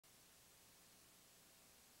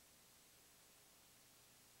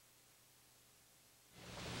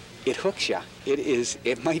it hooks you.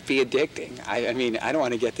 It might be addicting. I mean, I don't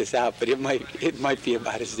want to get this out, but it might be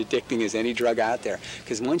about as addicting as any drug out there.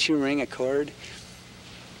 Because once you ring a chord,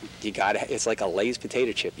 it's like a Lay's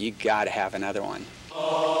potato chip. You gotta have another one.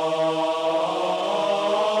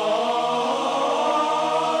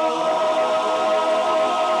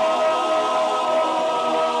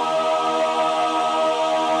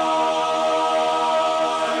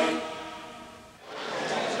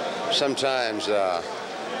 Sometimes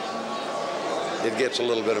it gets a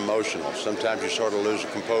little bit emotional. Sometimes you sort of lose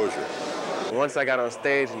composure. Once I got on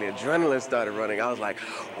stage and the adrenaline started running, I was like,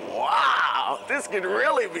 wow, this could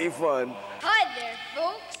really be fun. Hi there,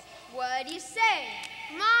 folks. What do you say?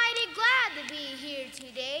 Mighty glad to be here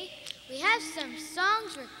today. We have some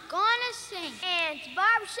songs we're gonna sing. And to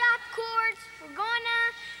barbershop chords, we're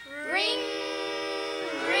gonna ring,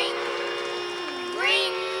 ring,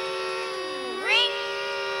 ring, ring.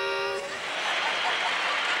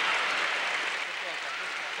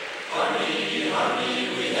 Harmony, harmony,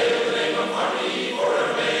 we hail the name of harmony, for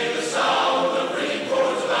it made the sound of ringing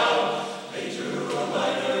chords abound. Major or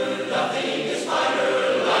minor, nothing is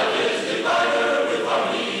finer, life is diviner with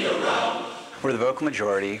harmony around. We're the vocal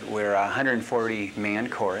majority. We're a 140-man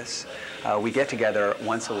chorus. We get together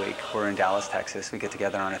once a week. We're in Dallas, Texas. We get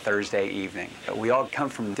together on a Thursday evening. We all come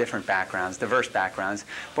from different backgrounds, diverse backgrounds,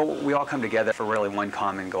 but we all come together for really one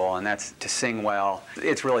common goal, and that's to sing well.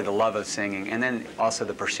 It's really the love of singing, and then also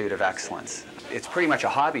the pursuit of excellence. It's pretty much a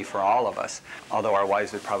hobby for all of us, although our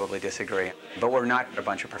wives would probably disagree. But we're not a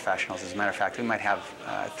bunch of professionals. As a matter of fact, we might have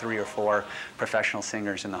 3 or 4 professional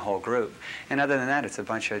singers in the whole group. And other than that, it's a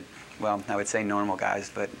bunch of, well, I would say normal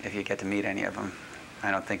guys, but if you get to meet any of them, I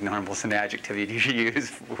don't think normal is an adjective you should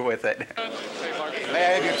use with it. May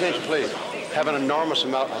I have your attention, please? Have an enormous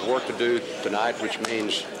amount of work to do tonight, which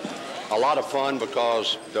means a lot of fun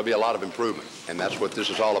because there'll be a lot of improvement. And that's what this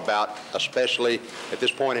is all about, especially at this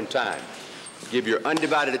point in time. Give your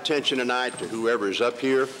undivided attention tonight to whoever is up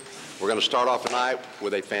here. We're going to start off tonight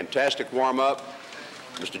with a fantastic warm-up.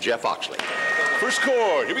 Mr. Jeff Oxley. First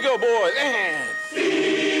chord. Here we go, boys. And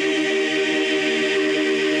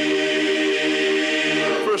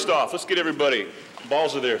first off, let's get everybody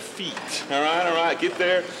balls of their feet. All right, get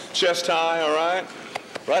there, chest high, all right?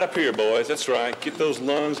 Right up here, boys, that's right. Get those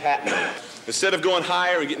lungs happening. Instead of going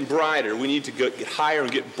higher and getting brighter, we need to get higher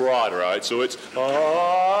and get broader, all right? So it's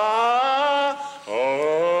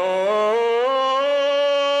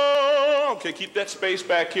okay, keep that space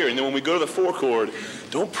back here. And then when we go to the 4 chord,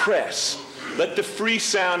 don't press. Let the free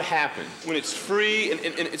sound happen. When it's free, and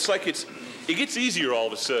it's like it gets easier all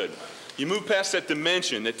of a sudden. You move past that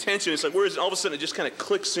dimension, that tension, it's like whereas all of a sudden it just kind of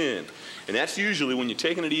clicks in. And that's usually when you're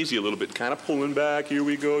taking it easy a little bit, kind of pulling back. Here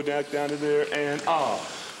we go, down to there, and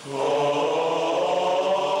That's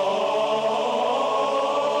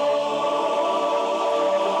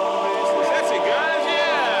it, guys,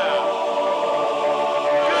 yeah.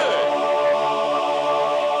 Good.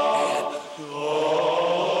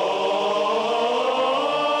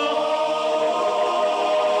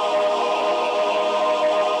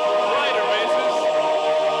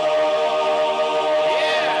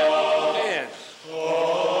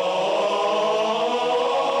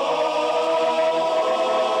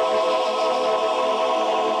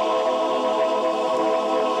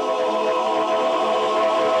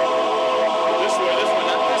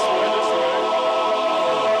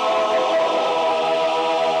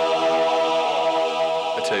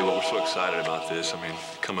 Excited about this. I mean,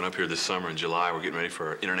 coming up here this summer in July, we're getting ready for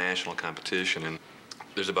our international competition, and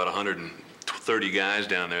there's about 130 guys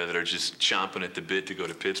down there that are just chomping at the bit to go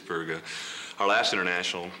to Pittsburgh. Our last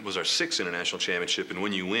international was our 6th international championship, and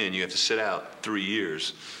when you win, you have to sit out 3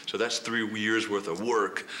 years. So that's 3 years worth of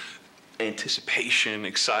work, anticipation,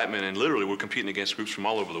 excitement, and literally we're competing against groups from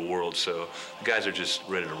all over the world. So the guys are just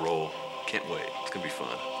ready to roll. Can't wait. It's gonna be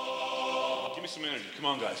fun. Give me some energy. Come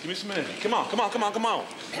on, guys. Give me some energy. Come on, come on, come on, come on.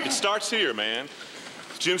 It starts here, man.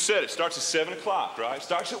 Jim said it starts at 7 o'clock, right? It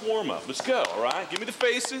starts at warm-up. Let's go, all right? Give me the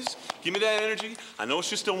faces. Give me that energy. I know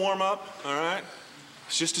it's just a warm-up, all right?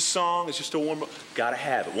 It's just a song. It's just a warm-up. Gotta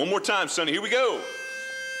have it. One more time, Sonny. Here we go.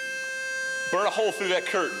 Burn a hole through that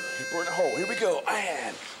curtain. Burn a hole. Here we go.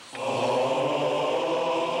 And...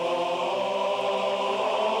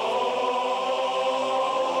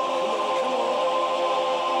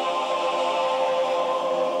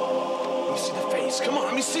 Come on,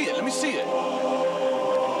 let me see it, let me see it. Come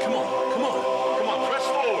on, come on, come on, press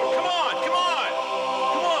forward. Come on, come on,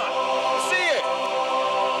 come on, let's see it.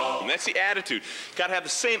 And that's the attitude. Gotta have the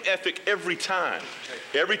same ethic every time.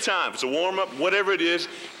 Every time. If it's a warm-up, whatever it is,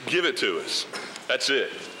 give it to us. That's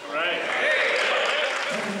it. All right.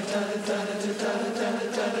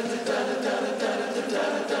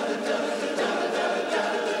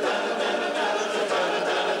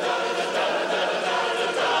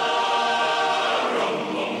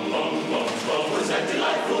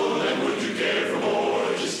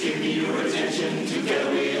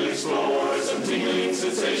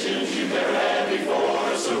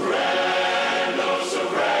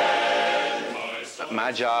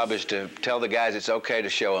 My job is to tell the guys it's okay to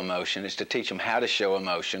show emotion. It's to teach them how to show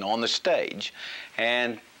emotion on the stage.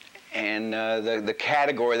 And the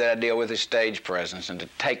category that I deal with is stage presence, and to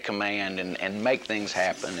take command and make things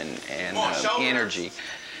happen, and energy.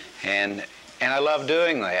 And I love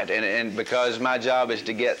doing that, and because my job is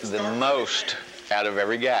to get the most out of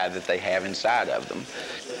every guy that they have inside of them.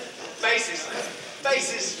 Faces,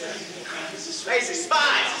 faces, faces,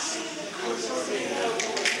 spines.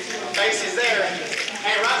 Faces there,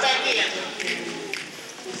 and right back in.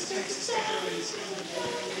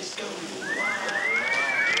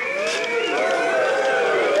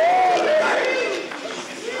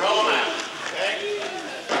 Roll them out.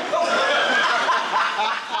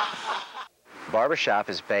 Barbershop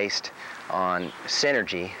is based on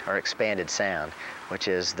synergy, or expanded sound, which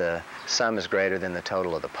is the sum is greater than the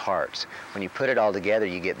total of the parts. When you put it all together,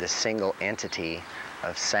 you get this single entity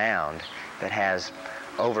of sound that has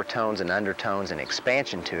overtones and undertones and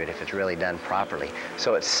expansion to it if it's really done properly.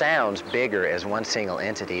 So it sounds bigger as one single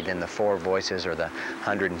entity than the 4 voices or the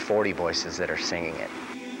 140 voices that are singing it.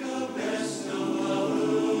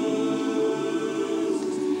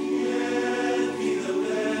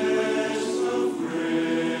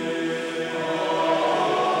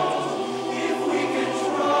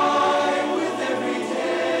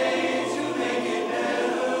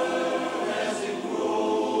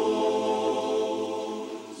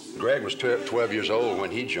 Greg was 12 years old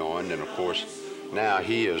when he joined, and of course, now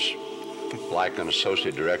he is like an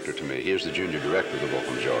associate director to me. He is the junior director of the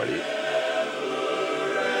vocal majority.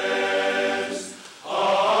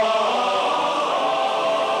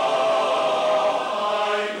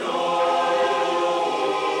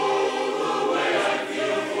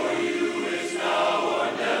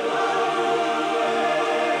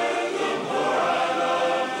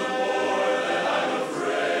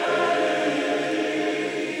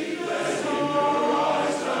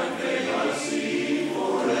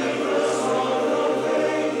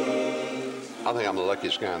 I think I'm the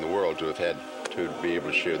luckiest guy in the world to have had to be able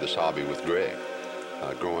to share this hobby with Greg.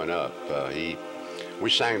 Growing up, we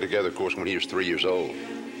sang together, of course, when he was 3 years old.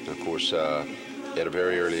 And of course, at a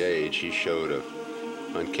very early age, he showed an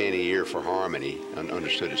uncanny ear for harmony and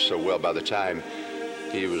understood it so well. By the time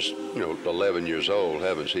he was, 11 years old,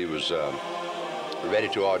 heavens, he was ready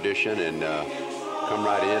to audition and come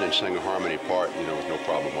right in and sing a harmony part, with no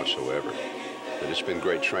problem whatsoever. But it's been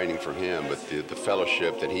great training for him, but the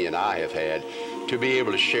fellowship that he and I have had to be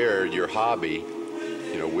able to share your hobby,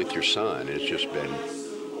 with your son, it's just been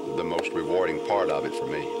the most rewarding part of it for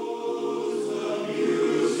me.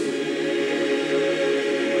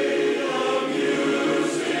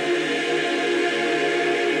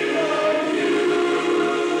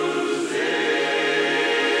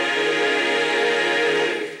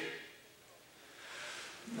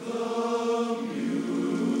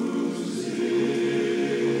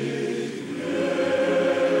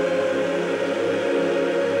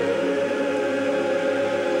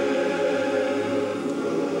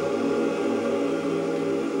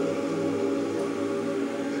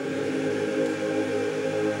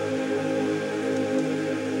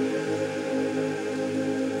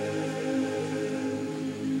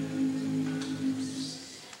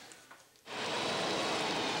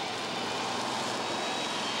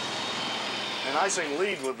 And I sing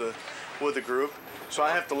lead with the group, so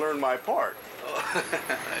I have to learn my part.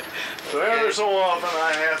 So every so often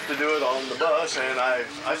I have to do it on the bus, and I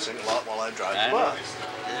sing a lot while I drive the bus.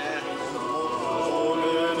 So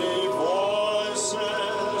many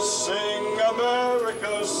voices sing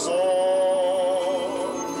America's song.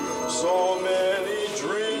 So many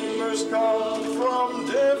dreamers come from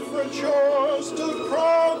different shores to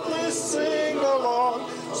proudly sing along.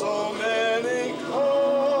 So many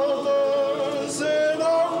colors in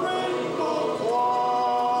our rainbow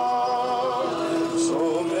choir.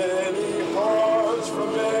 So many hearts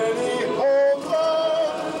from many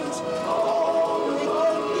homelands, all with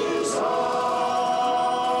one desire.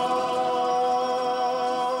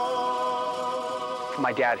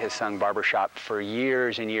 My dad has sung barbershop for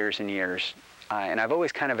years and years and years. And I've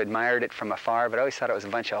always kind of admired it from afar, but I always thought it was a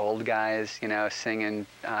bunch of old guys, singing.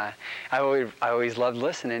 I always loved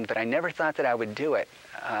listening, but I never thought that I would do it.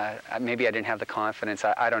 Maybe I didn't have the confidence,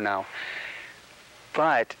 I don't know.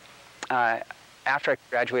 But after I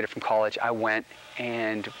graduated from college, I went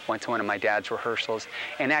to one of my dad's rehearsals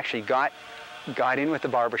and actually got in with the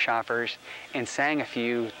barbershoppers and sang a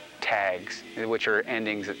few tags, which are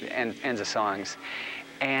ends of songs.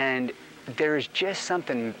 And there's just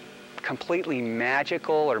something completely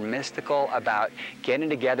magical or mystical about getting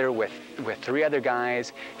together with 3 other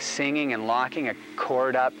guys, singing and locking a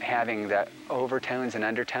chord up, having the overtones and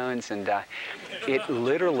undertones, and it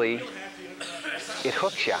literally, it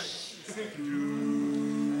hooks you.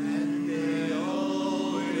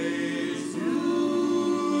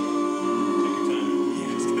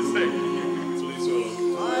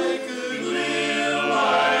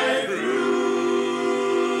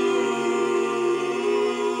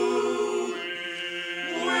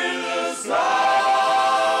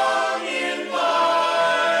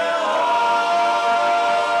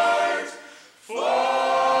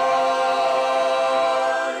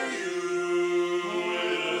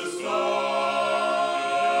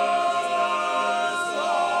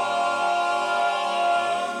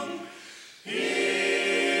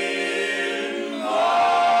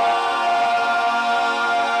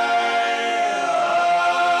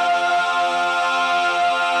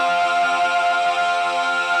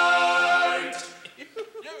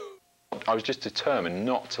 I was just determined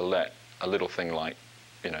not to let a little thing like,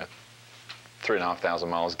 3,500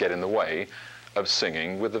 miles get in the way of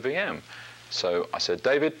singing with the VM. So I said,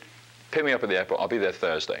 David, pick me up at the airport. I'll be there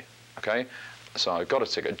Thursday, okay? So I got a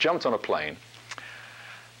ticket, jumped on a plane,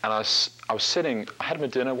 and I was sitting, I had my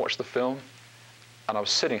dinner, watched the film, and I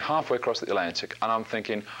was sitting halfway across the Atlantic, and I'm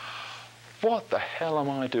thinking, what the hell am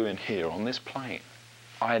I doing here on this plane?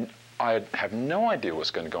 I have no idea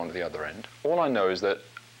what's going to go on at the other end. All I know is that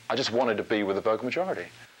I just wanted to be with the vocal majority.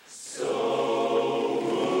 So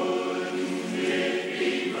wouldn't it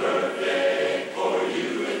be perfect for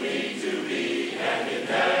you and me to be hand in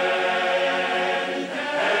hand,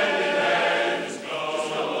 just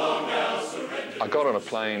come along now, surrender. I got on a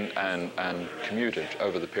plane and commuted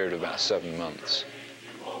over the period of about 7 months.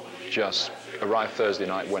 Just arrived Thursday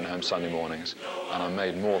night, went home Sunday mornings, and I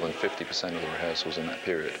made more than 50% of the rehearsals in that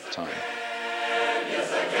period of time.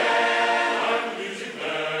 Yes, I can.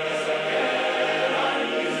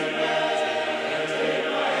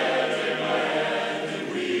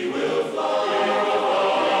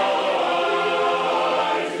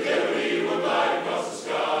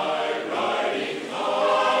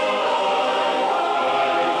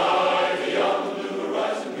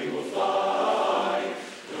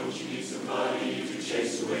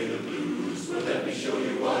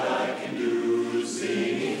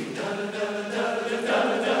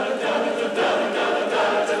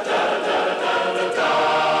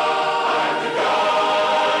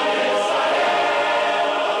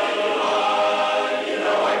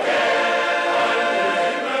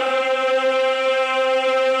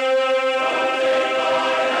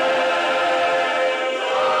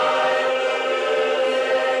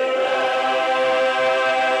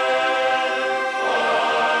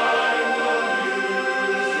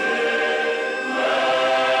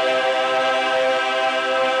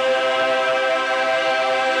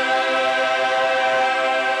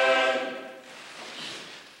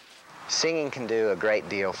 Singing can do a great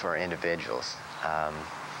deal for individuals.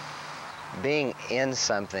 Being in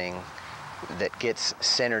something that gets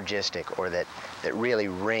synergistic or that really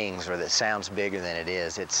rings or that sounds bigger than it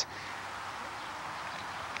is,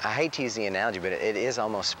 I hate to use the analogy, but it is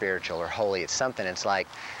almost spiritual or holy. It's something, it's like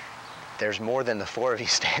there's more than the four of you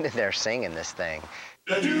standing there singing this thing.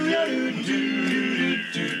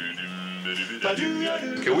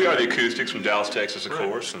 Okay, we are the Acoustics from Dallas, Texas, of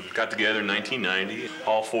course, and got together in 1990.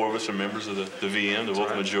 All four of us are members of the VM, the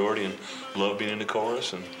vocal majority, and love being in the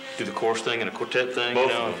chorus and do the chorus thing and a quartet thing.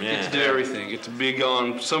 Both of them, yeah. Get to do everything. Get to be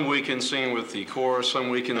gone some weekends singing with the chorus, some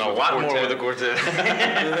weekends with the lot quartet. more with the quartet.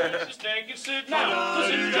 Just take a sit now.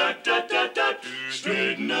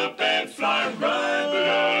 Straighten up and fly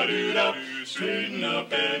right. Straighten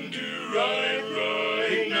up and do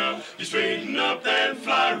right now. You straighten up and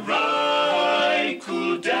fly right.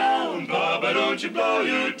 Cool down, Baba, don't you blow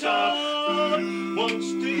your top.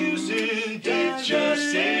 What's the use in it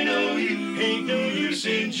just ain't no use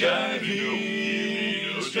in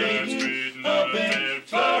jiving. Straighten up and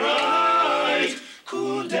fly right.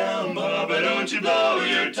 Cool down, Baba, don't you blow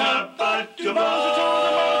your top. But to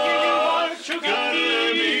balls to the monkey, you gotta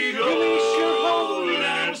let me go. Release your hold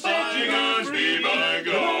and set your guns be by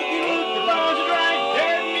God.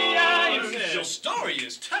 Your story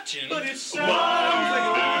is touching, but it's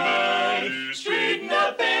sad. Straighten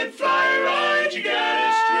up and fly right. You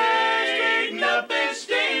gotta straighten up and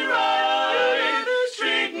stay right.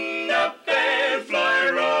 Straighten up and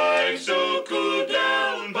fly right. So cool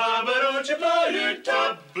down, Baba, don't you blow your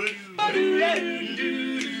top.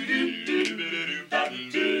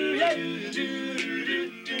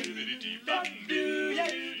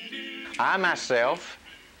 I myself,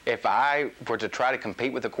 if I were to try to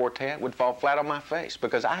compete with the quartet, would fall flat on my face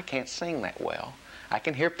because I can't sing that well. I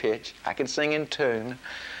can hear pitch, I can sing in tune,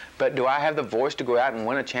 but do I have the voice to go out and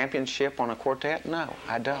win a championship on a quartet? No,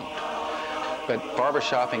 I don't. But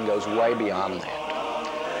barbershopping goes way beyond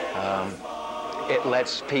that. It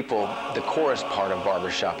lets people, the chorus part of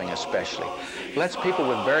barbershopping especially, lets people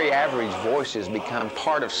with very average voices become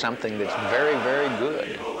part of something that's very, very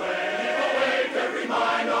good.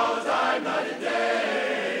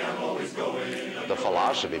 The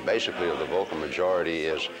philosophy basically of the vocal majority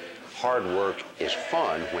is hard work is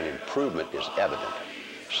fun when improvement is evident.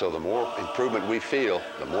 So the more improvement we feel,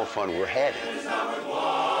 the more fun we're having.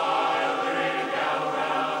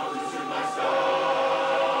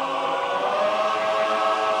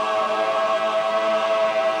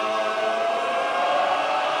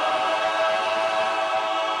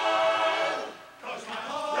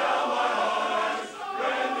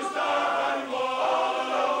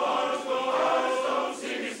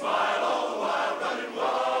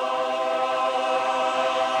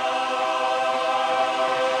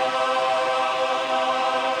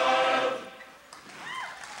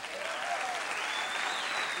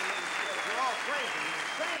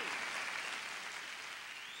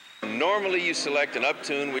 Normally you select an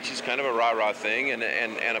uptune, which is kind of a rah-rah thing, and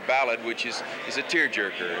a ballad, which is a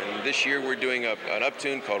tearjerker. And this year we're doing an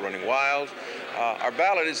uptune called Running Wild. Our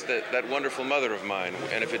ballad is that wonderful mother of mine,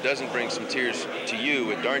 and if it doesn't bring some tears to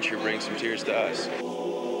you, it darn sure brings some tears to us.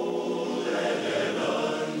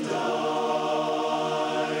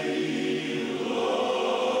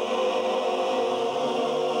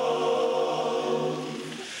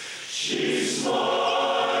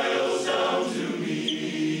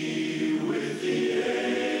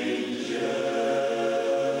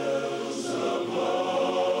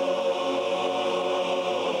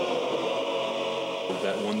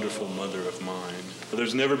 Mother of mine.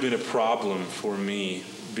 There's never been a problem for me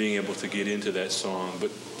being able to get into that song, but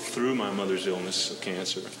through my mother's illness of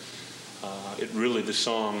cancer, the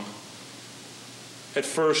song at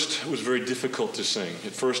first was very difficult to sing.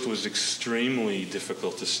 At first was extremely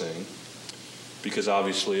difficult to sing because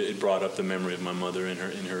obviously it brought up the memory of my mother in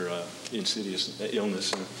her insidious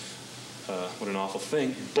illness. And, what an awful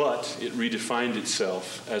thing, but it redefined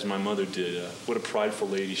itself as my mother did. What a prideful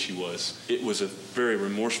lady she was. It was a very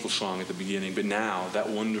remorseful song at the beginning, but now that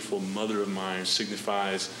wonderful mother of mine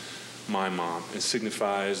signifies my mom and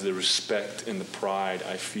signifies the respect and the pride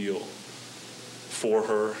I feel for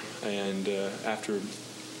her. And after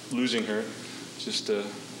losing her just a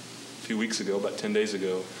few weeks ago, about 10 days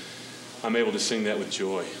ago, I'm able to sing that with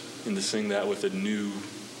joy and to sing that with a new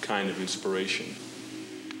kind of inspiration.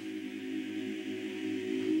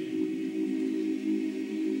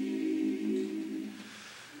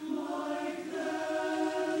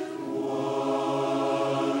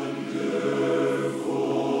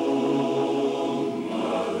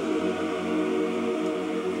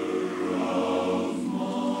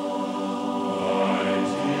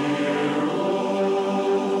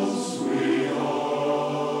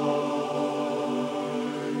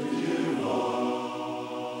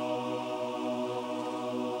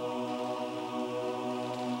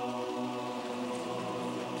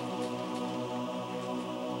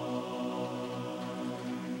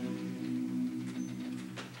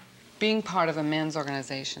 Being part of a men's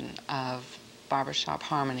organization of barbershop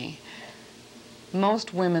harmony,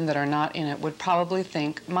 most women that are not in it would probably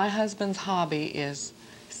think my husband's hobby is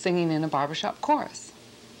singing in a barbershop chorus.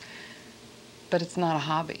 But it's not a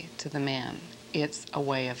hobby to the man. It's a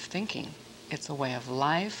way of thinking. It's a way of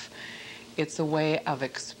life. It's a way of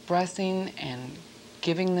expressing and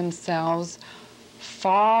giving themselves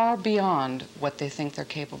far beyond what they think they're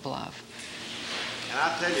capable of. And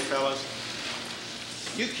I tell you, fellas,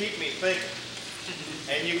 you keep me thinking,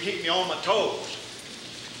 and you keep me on my toes,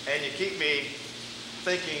 and you keep me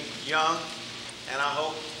thinking young, and I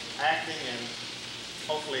hope acting and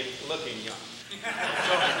hopefully looking young.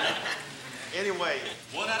 So, anyway.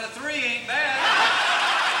 1 out of 3 ain't bad.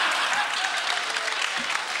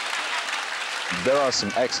 There are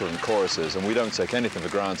some excellent choruses, and we don't take anything for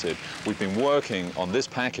granted. We've been working on this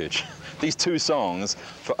package, these 2 songs,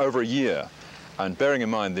 for over a year. And bearing in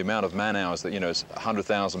mind the amount of man-hours that, it's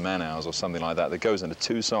 100,000 man-hours or something like that goes into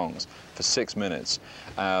 2 songs for 6 minutes.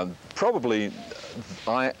 Probably,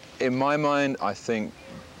 in my mind, I think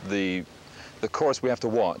the chorus we have to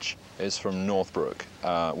watch is from Northbrook.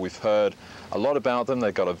 We've heard a lot about them.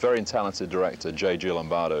 They've got a very talented director, J.G.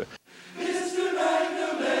 Lombardo.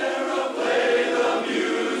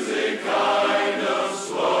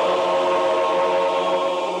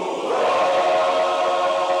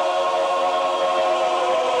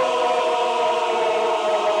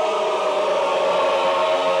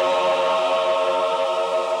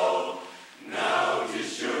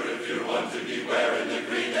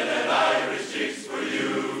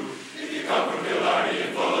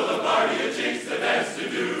 Jinx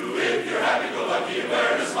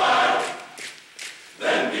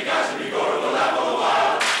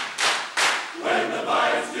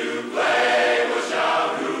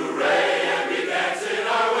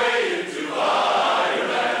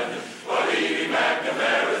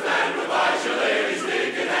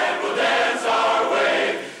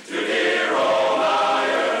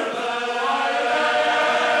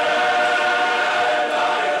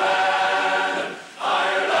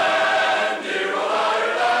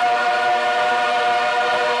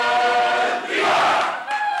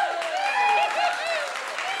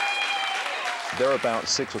about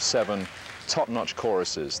 6 or 7 top-notch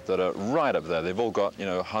choruses that are right up there. They've all got, you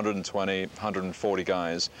know, 120, 140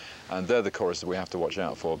 guys, and they're the choruses we have to watch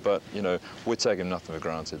out for. But, you know, we're taking nothing for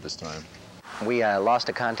granted this time. We lost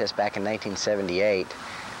a contest back in 1978,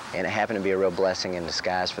 and it happened to be a real blessing in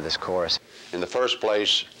disguise for this chorus. In the first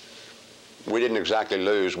place, we didn't exactly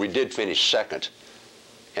lose. We did finish second.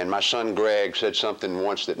 And my son Greg said something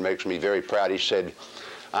once that makes me very proud. He said,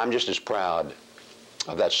 "I'm just as proud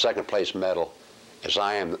of that second place medal as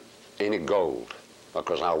I am any gold,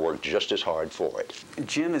 because I worked just as hard for it."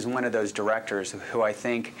 Jim is one of those directors who I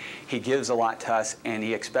think he gives a lot to us and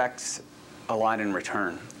he expects a lot in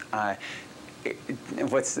return.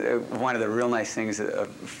 What's one of the real nice things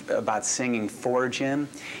about singing for Jim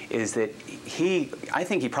is that I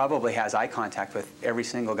think he probably has eye contact with every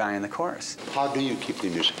single guy in the chorus. How do you keep the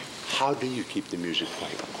music? How do you keep the music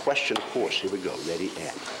playing? Question, of course. Here we go. Ready,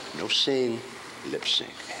 and no sing, lip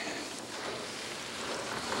sync.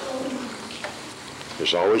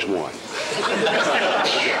 There's always one.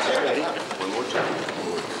 Ready? One more time.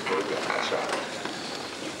 There we go. That's all right.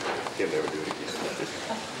 He'll never do it again.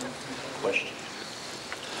 Question.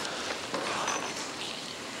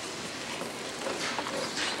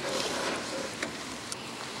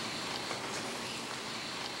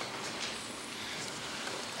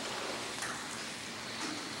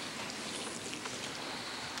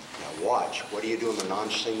 Now watch. What do you do in the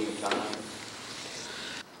non-singing time?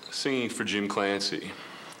 Singing for Jim Clancy.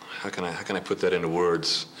 How can I put that into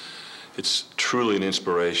words? It's truly an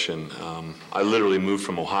inspiration. I literally moved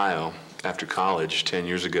from Ohio after college 10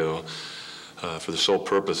 years ago for the sole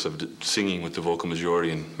purpose of singing with the vocal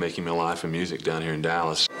majority and making my life in music down here in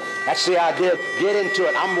Dallas. That's the idea. Get into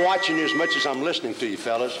it. I'm watching you as much as I'm listening to you,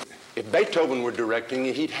 fellas. If Beethoven were directing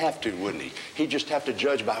you, he'd have to, wouldn't he? He'd just have to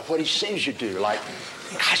judge by what he sees you do. Like,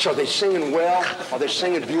 gosh, are they singing well? Are they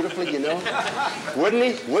singing beautifully, you know? Wouldn't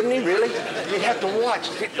he? Wouldn't he, really? He'd have to watch.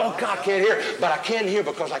 Oh, God, I can't hear. But I can hear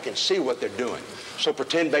because I can see what they're doing. So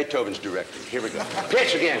pretend Beethoven's directing. Here we go.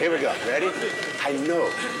 Pitch again. Here we go. Ready? I know.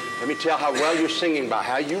 Let me tell how well you're singing by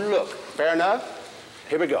how you look. Fair enough?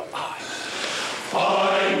 Here we go.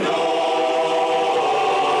 I know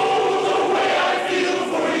the way I feel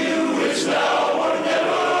for you. It's now or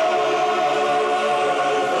never.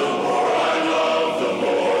 The more I love, the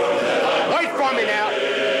more that I wait for me now.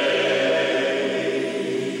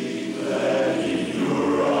 That in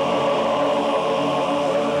your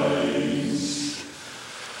eyes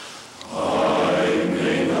I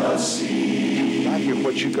may not see. Right here,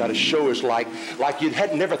 what you've got to show is like you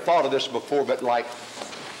had never thought of this before, but like,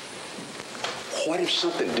 what if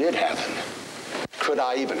something did happen? Could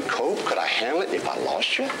I even cope? Could I handle it if I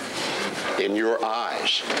lost you? In your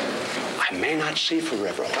eyes, I may not see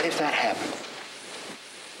forever. What if that happened?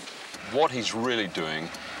 What he's really doing,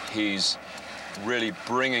 he's really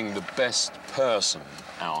bringing the best person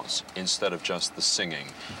out instead of just the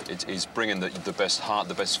singing. He's bringing the best heart,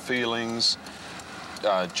 the best feelings,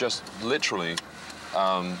 just literally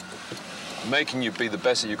making you be the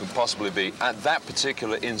best that you can possibly be at that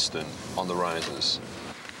particular instant on the risers.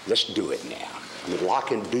 Let's do it now. I mean,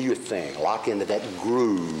 lock in, do your thing. Lock into that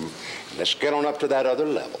groove. Let's get on up to that other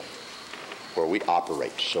level where we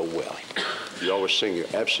operate so well. You always sing your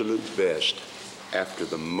absolute best after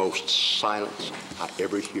the most silence I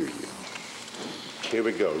ever hear you. Here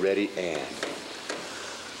we go. Ready, and...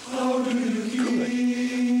 How do you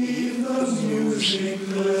keep the music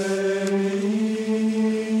playing?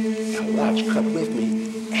 Now watch, cut with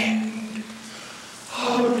me, and...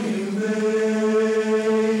 How do you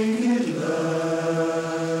make it last?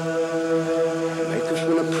 Make this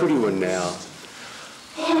one a pretty one now.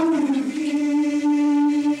 How do you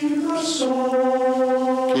keep the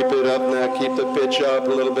song? Keep it up now, keep the pitch up a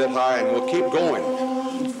little bit higher, and we'll keep going.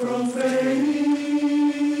 From fading to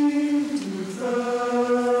fade.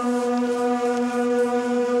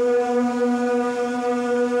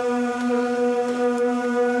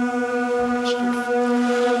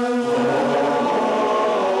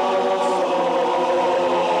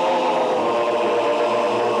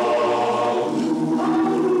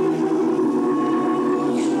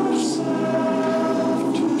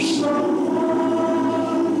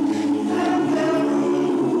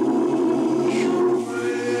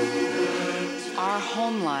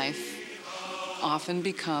 Often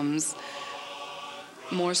becomes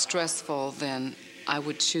more stressful than I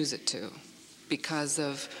would choose it to because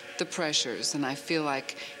of the pressures, and I feel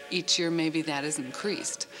like each year maybe that is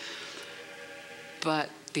increased.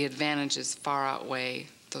 But the advantages far outweigh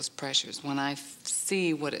those pressures. When I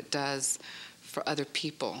see what it does for other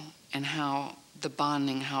people and how the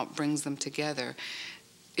bonding, how it brings them together,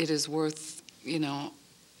 it is worth, you know,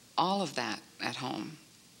 all of that at home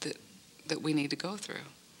that we need to go through.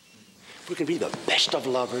 We can be the best of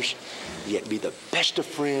lovers, yet be the best of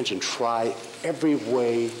friends and try every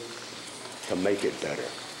way to make it better.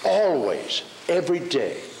 Always, every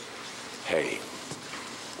day. Hey,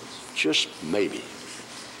 just maybe,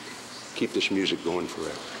 keep this music going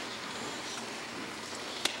forever.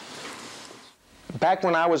 Back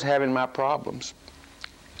when I was having my problems,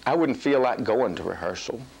 I wouldn't feel like going to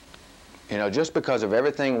rehearsal. You know, just because of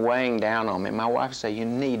everything weighing down on me. My wife would say, you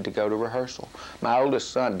need to go to rehearsal. My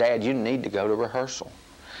oldest son, Dad, you need to go to rehearsal.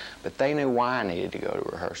 But they knew why I needed to go to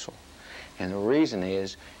rehearsal. And the reason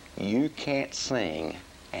is, you can't sing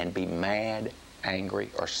and be mad, angry,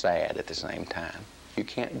 or sad at the same time. You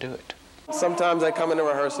can't do it. Sometimes I come into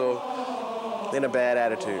rehearsal in a bad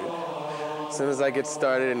attitude. As soon as I get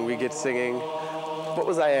started and we get singing, what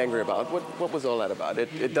was I angry about? What was all that about?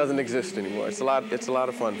 It doesn't exist anymore. It's a lot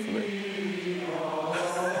of fun for me.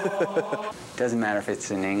 Doesn't matter if it's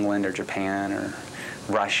in England or Japan or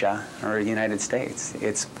Russia or the United States.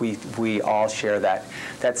 We all share that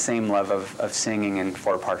same love of singing in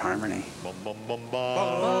four-part harmony. Bye,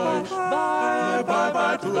 bye, bye,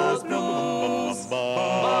 bye to those blues.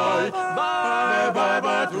 Bye, bye, bye,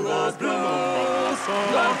 bye to those blues.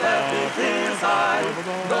 Don't let me hear you sigh.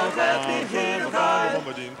 Don't let me hear you cry.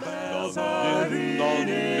 Bells are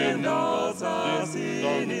ringing, bells are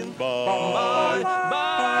singing. Bye,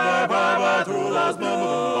 bye, bye, bye to those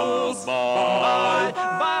blues. Bye,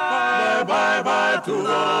 bye, bye, bye to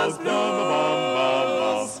those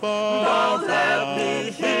blues. Don't let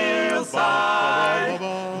me hear you sigh.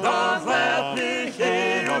 Don't let me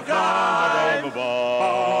hear you cry. Bye,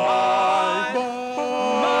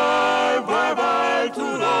 bye, bye, bye to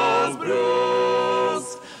those blues.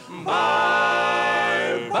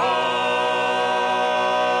 Bye, bye.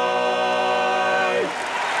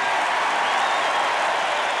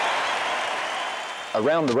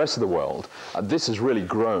 Around the rest of the world, this has really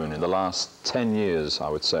grown in the last 10 years, I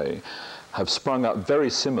would say, have sprung up very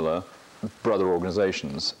similar brother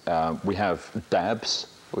organizations. We have DABS,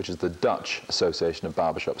 which is the Dutch Association of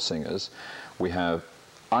Barbershop Singers. We have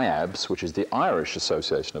IABS, which is the Irish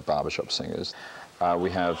Association of Barbershop Singers. We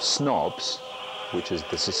have SNOBS, which is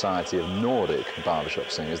the Society of Nordic Barbershop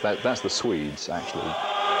Singers. That's the Swedes, actually.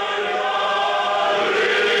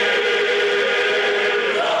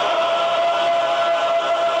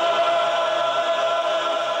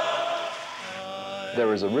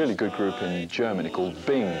 There is a really good group in Germany called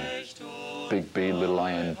Bing, big B, little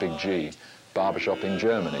I-N, big G, barbershop in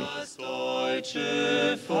Germany.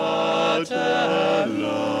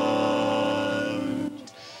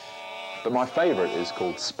 But my favorite is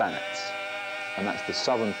called Spats, and that's the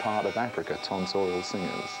southern part of Africa, tonsorial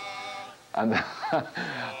singers. And,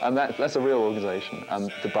 that's a real organization,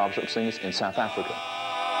 and the barbershop singers in South Africa.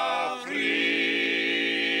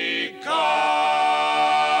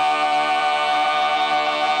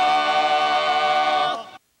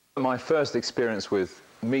 My first experience with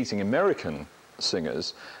meeting American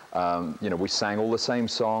singers, you know, we sang all the same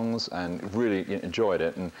songs and really enjoyed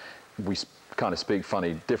it, and we kind of speak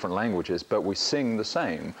funny different languages, but we sing the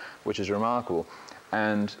same, which is remarkable.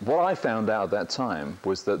 And what I found out at that time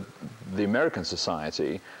was that the American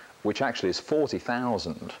Society, which actually is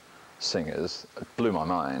 40,000 singers, blew my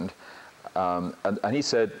mind. And he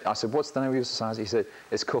said, I said, what's the name of your society? He said,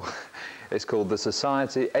 it's called the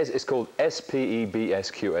Society, it's called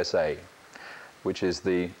SPEBSQSA, which is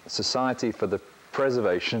the Society for the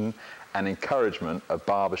Preservation and Encouragement of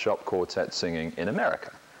Barbershop Quartet Singing in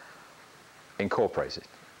America, Incorporated.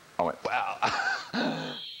 I went, wow.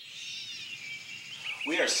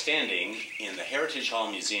 We are standing in the Heritage Hall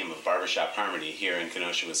Museum of Barbershop Harmony here in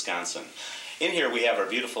Kenosha, Wisconsin. In here we have our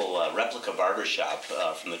beautiful replica barbershop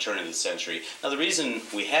from the turn of the century. Now the reason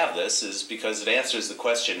we have this is because it answers the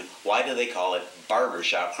question, why do they call it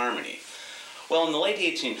barbershop harmony? Well, in the late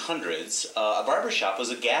 1800s, a barbershop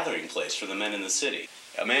was a gathering place for the men in the city.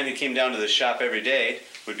 A man who came down to the shop every day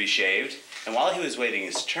would be shaved, and while he was waiting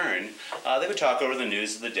his turn, they would talk over the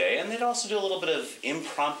news of the day, and they'd also do a little bit of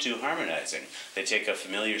impromptu harmonizing. They'd take a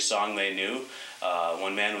familiar song they knew,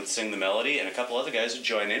 one man would sing the melody, and a couple other guys would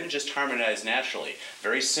join in and just harmonize naturally.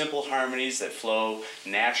 Very simple harmonies that flow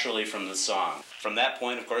naturally from the song. From that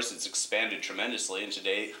point, of course, it's expanded tremendously, and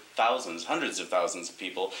today thousands, hundreds of thousands of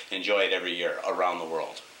people enjoy it every year around the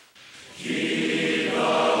world.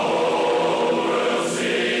 Bye.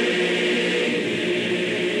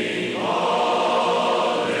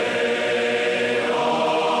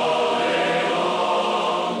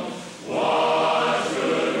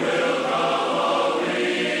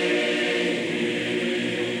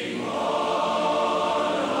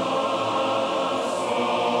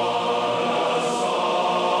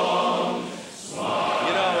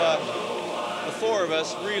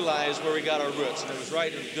 us realize where we got our roots, and it was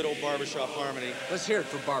right in good old barbershop harmony. Let's hear it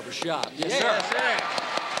for barbershop. Yes, sir.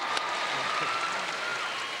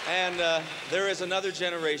 And there is another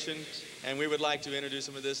generation, and we would like to introduce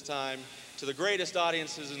them at this time to the greatest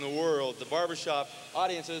audiences in the world, the barbershop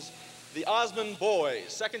audiences, the Osmond Boys,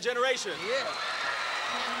 second generation. When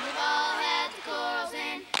we've all had the quarrels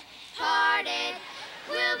and parted,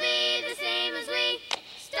 we'll be the same as we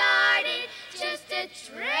started, just a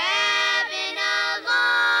traveling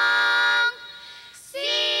along, singing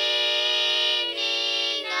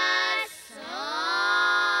a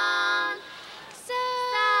song,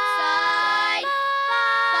 side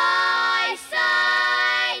by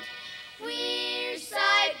side, we're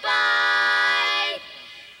side by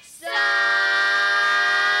side.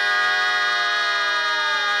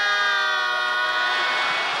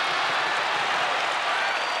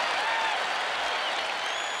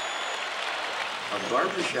 A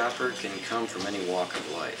barbershopper can come from any walk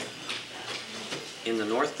of life. In the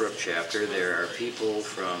Northbrook chapter, there are people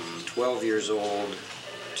from 12 years old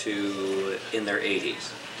to in their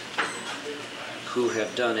 80s who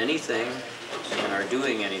have done anything and are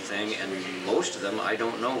doing anything, and most of them, I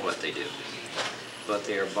don't know what they do. But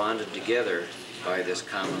they are bonded together by this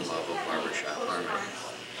common love of barbershop harmony.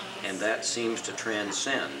 And that seems to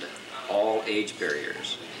transcend all age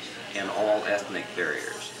barriers and all ethnic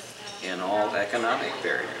barriers and all economic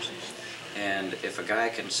barriers. And if a guy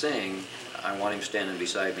can sing, I want him standing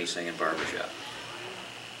beside me singing barbershop.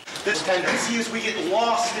 The tendency is we get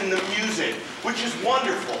lost in the music, which is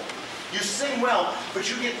wonderful. You sing well, but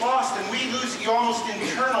you get lost and we lose, you almost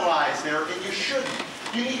internalize there, and you shouldn't.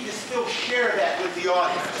 You need to still share that with the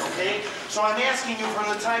audience, okay? So I'm asking you, from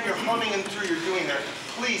the time you're humming and through you're doing there,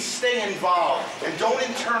 please stay involved and don't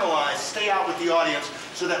internalize, stay out with the audience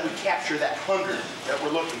so that we capture that hunger that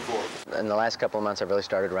we're looking for. In the last couple of months, I've really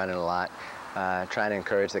started running a lot, trying to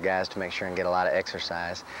encourage the guys to make sure and get a lot of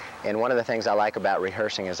exercise. And one of the things I like about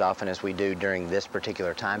rehearsing as often as we do during this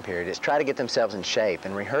particular time period is try to get themselves in shape.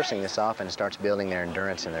 And rehearsing this often starts building their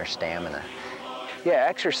endurance and their stamina. Yeah,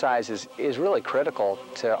 exercise is really critical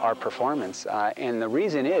to our performance, and the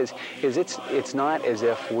reason is it's not as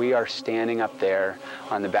if we are standing up there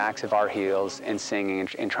on the backs of our heels and singing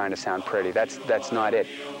and trying to sound pretty. That's not it.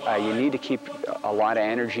 You need to keep a lot of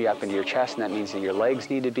energy up into your chest, and that means that your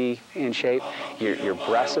legs need to be in shape. Your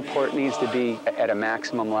breast support needs to be at a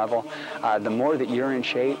maximum level. The more that you're in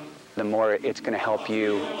shape, the more it's going to help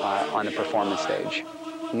you on the performance stage.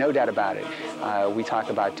 No doubt about it. We talk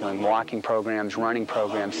about doing walking programs, running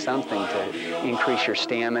programs, something to increase your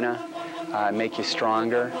stamina, make you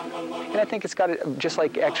stronger. And I think it's got to, just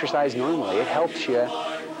like exercise normally, it helps you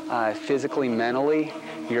physically, mentally.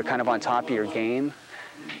 You're kind of on top of your game.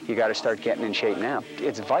 You got to start getting in shape now.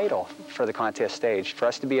 It's vital for the contest stage. For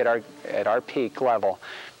us to be at our peak level,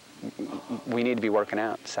 we need to be working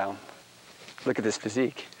out. So look at this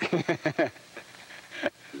physique.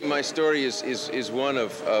 My story is one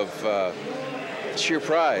of sheer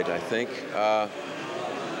pride, I think.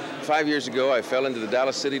 5 years ago, I fell into the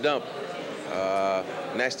Dallas City dump.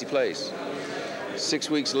 Nasty place. 6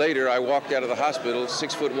 weeks later, I walked out of the hospital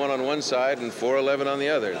 6'1" on one side and 4'11" on the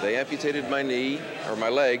other. They amputated my knee, or my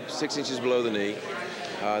leg, 6 inches below the knee.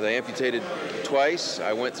 They amputated twice.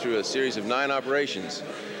 I went through a series of 9 operations.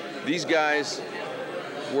 These guys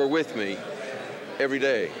were with me every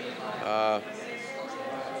day.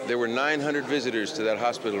 There were 900 visitors to that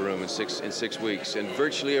hospital room in six weeks, and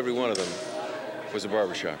virtually every one of them was a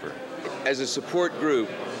barbershopper. As a support group,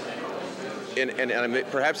 and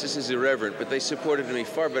perhaps this is irreverent, but they supported me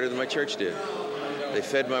far better than my church did. They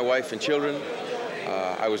fed my wife and children.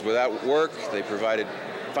 I was without work. They provided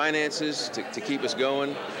finances to keep us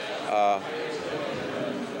going.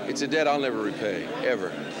 It's a debt I'll never repay, ever.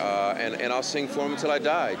 And I'll sing for them until I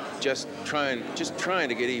die, just trying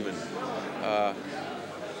to get even.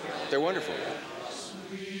 They're wonderful.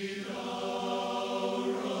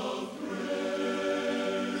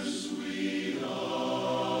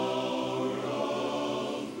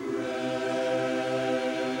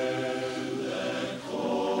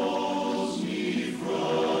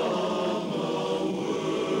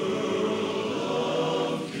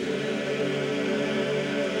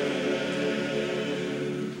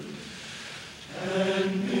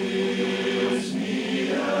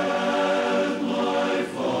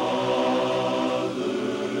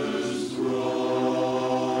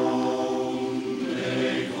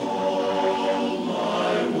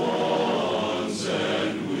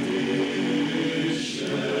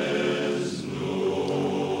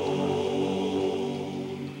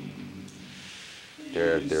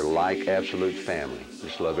 They're like absolute family.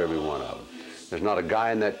 Just love every one of them. There's not a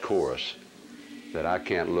guy in that chorus that I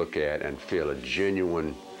can't look at and feel a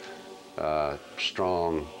genuine,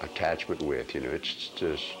 strong attachment with. You know, it's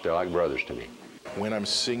just, they're like brothers to me. When I'm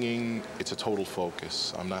singing, it's a total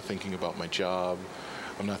focus. I'm not thinking about my job.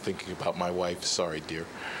 I'm not thinking about my wife. Sorry, dear.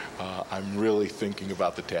 I'm really thinking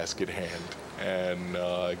about the task at hand, and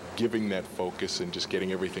giving that focus and just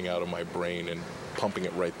getting everything out of my brain and pumping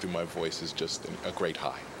it right through my voice is just a great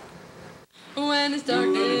high. When it's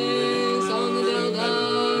darkness on the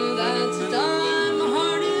delta, that's the time my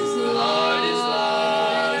heart is light.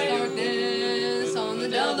 When it's darkness on the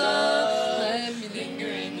delta, let me linger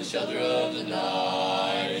in the shelter of the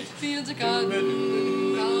night. Fields of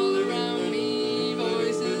cotton all around me,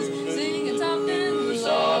 voices singing soft and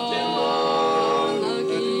low.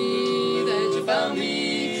 Lucky that you found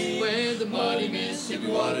me where the muddy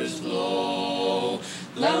Mississippi waters flow.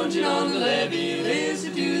 Lounging on the levee,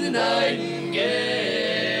 listen to the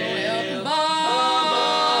nightingale. Way up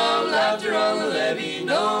above, laughter on the levee,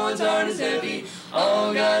 no one's heart is heavy.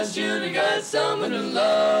 All God's children got someone to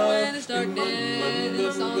love. When it's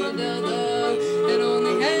darkness on the delta, and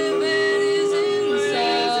only heaven is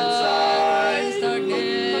inside. It's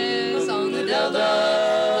darkness on the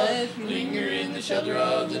delta, let me linger in the shelter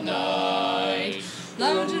of the night.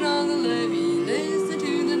 Lounging on the levee, listen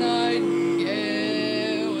to the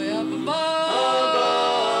nightingale. Way up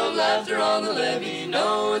above, laughter on the levee,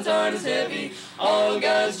 no one's heart is heavy. All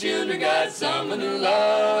God's children got someone to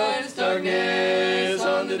love. And it's darkness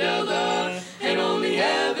on the delta, and only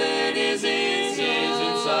heaven is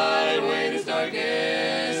inside. When it's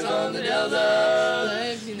darkness on the delta,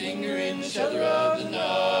 let me linger in the shelter of the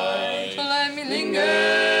night. Let me linger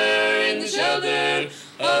in the shelter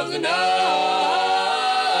of the night.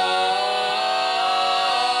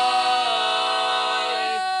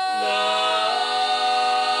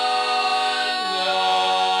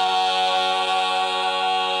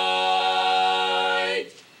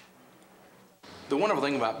 The wonderful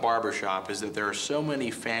thing about barbershop is that there are so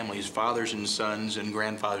many families, fathers and sons and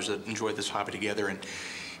grandfathers, that enjoy this hobby together, and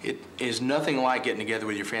it is nothing like getting together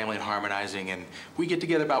with your family and harmonizing. And we get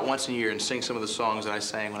together about once a year and sing some of the songs that I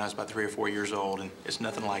sang when I was about 3 or 4 years old, and it's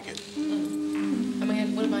nothing like it.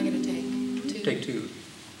 What am I going to take? Two? Take two.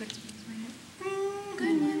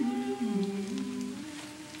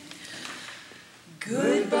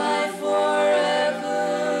 Goodbye forever,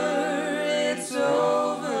 it's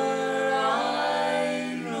over,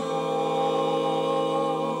 I know.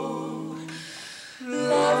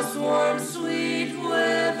 Love's warm, sweet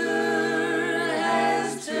weather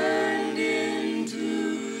has turned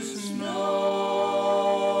into snow.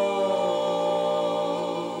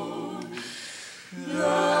 The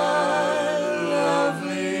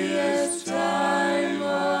loveliest time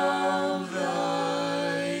of the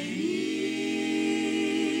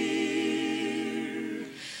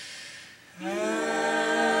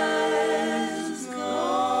has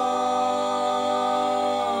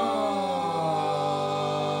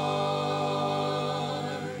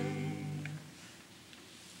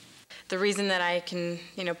The reason that I can,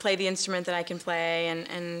 play the instrument that I can play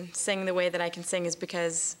and sing the way that I can sing is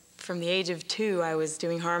because from the age of 2, I was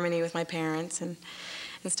doing harmony with my parents and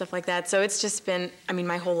stuff like that. So it's just been,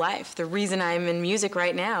 my whole life. The reason I'm in music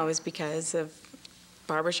right now is because of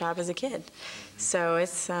barbershop as a kid. So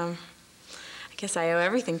it's, I guess I owe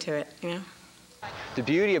everything to it, The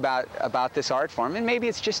beauty about this art form, and maybe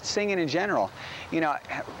it's just singing in general,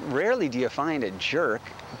 rarely do you find a jerk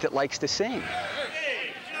that likes to sing.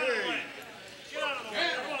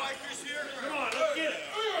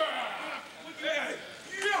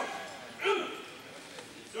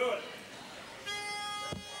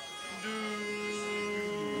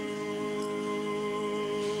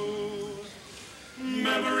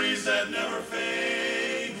 Memories that never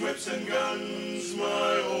fade, whips and guns,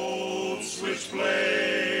 my old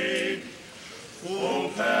switchblade.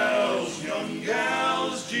 Oh, pals, young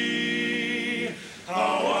gals, gee,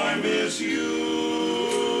 how I miss you.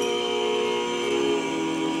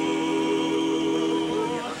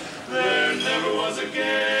 There never was a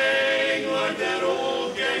gang like that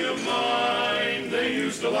old gang of mine. They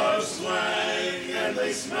used a lot of slang and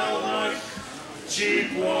they smelled like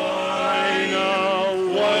cheap wine.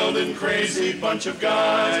 A wild and crazy bunch of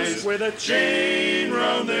guys with a chain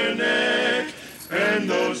round their neck and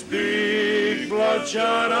those big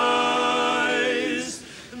bloodshot eyes.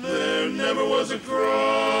 There never was a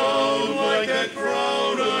crowd like that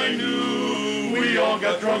crowd I knew. We all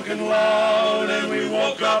got drunk and loud and we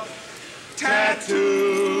woke up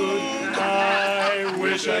tattooed. I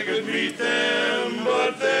wish I could meet them,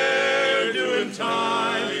 but they're doing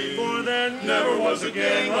time. For there never was a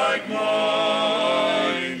gang like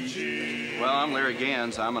mine. Gee. Well, I'm Larry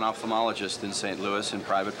Gans. I'm an ophthalmologist in St. Louis in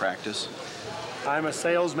private practice. I'm a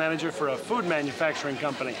sales manager for a food manufacturing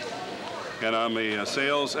company. And I'm a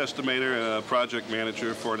sales estimator and a project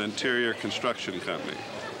manager for an interior construction company.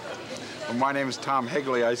 Well, my name is Tom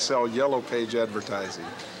Higley. I sell Yellow Page advertising.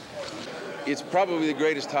 It's probably the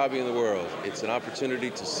greatest hobby in the world. It's an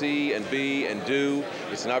opportunity to see and be and do.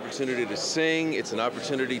 It's an opportunity to sing. It's an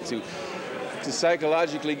opportunity to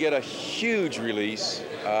psychologically get a huge release.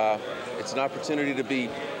 It's an opportunity to be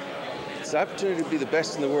the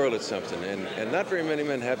best in the world at something, and not very many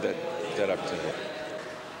men have that opportunity.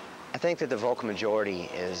 I think that the vocal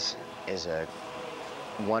majority is a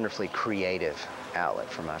wonderfully creative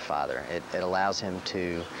outlet for my father. It allows him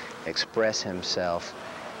to express himself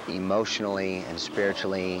emotionally and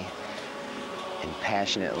spiritually and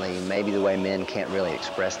passionately, maybe the way men can't really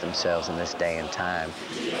express themselves in this day and time.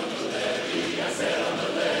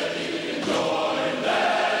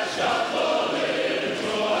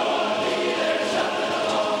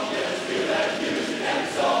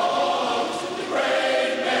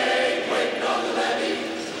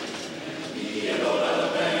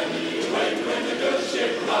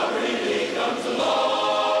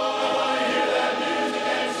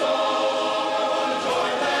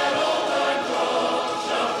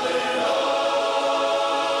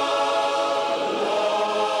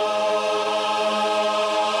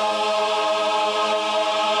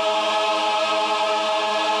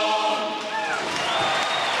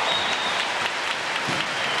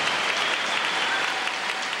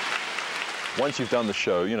 Once you've done the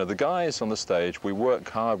show, you know, the guys on the stage, we work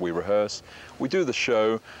hard, we rehearse, we do the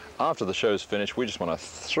show. After the show's finished, we just want to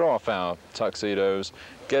throw off our tuxedos,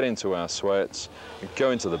 get into our sweats,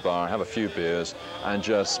 go into the bar, have a few beers, and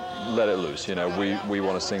just let it loose. You know, we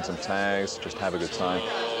want to sing some tags, just have a good time.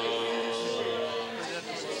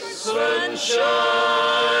 Sunshine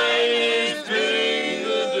is being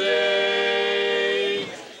the day.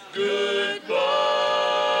 Goodbye.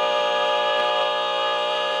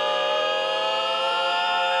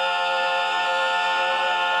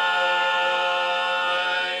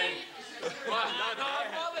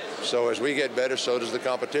 So as we get better, so does the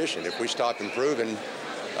competition. If we stop improving,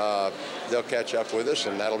 they'll catch up with us,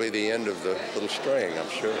 and that'll be the end of the little string, I'm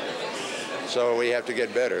sure. So we have to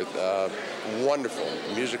get better. Wonderful,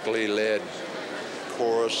 musically led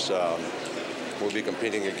chorus we'll be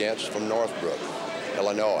competing against from Northbrook,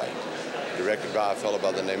 Illinois, directed by a fellow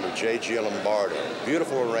by the name of J.G. Lombardo.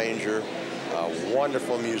 Beautiful arranger,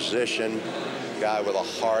 wonderful musician, guy with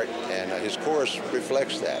a heart, and his chorus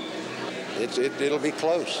reflects that. It'll be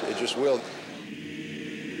close. It just will.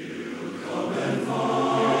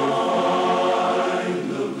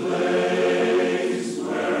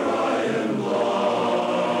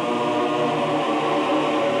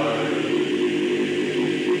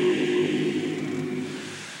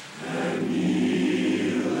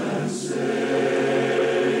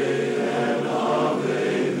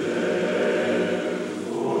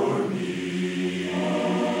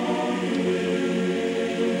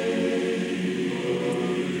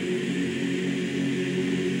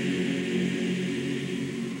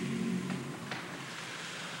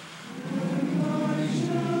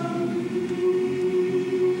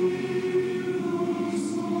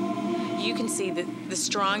 The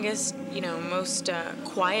strongest, most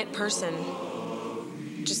quiet person,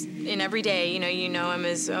 just in every day, you know him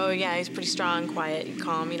as, oh yeah, he's pretty strong, quiet,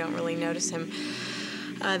 calm, you don't really notice him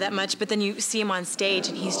that much, but then you see him on stage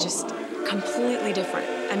and he's just completely different.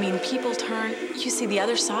 I mean, people turn, you see the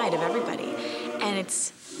other side of everybody, and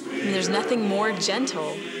there's nothing more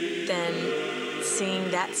gentle than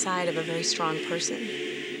seeing that side of a very strong person.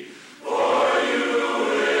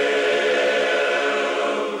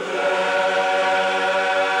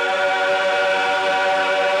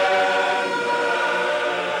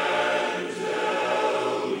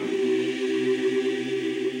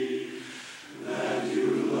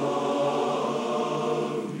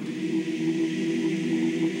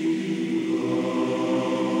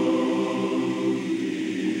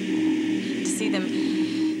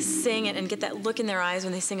 And get that look in their eyes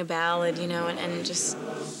when they sing a ballad, and just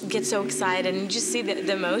get so excited, and you just see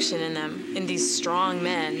the emotion in them, in these strong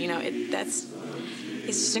men, it's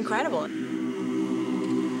just incredible.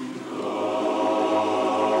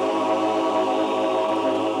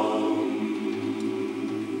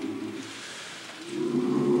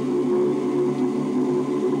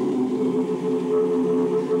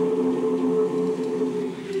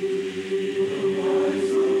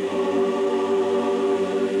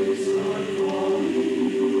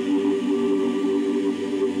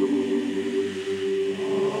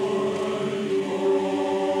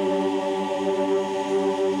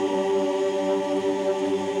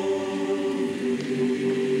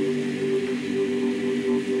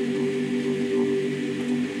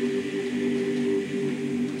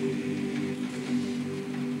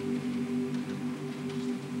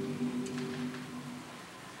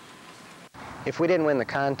 If we didn't win the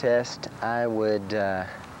contest, I would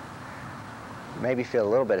maybe feel a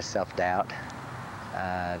little bit of self-doubt.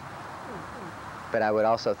 But I would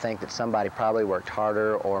also think that somebody probably worked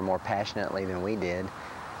harder or more passionately than we did.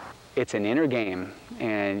 It's an inner game,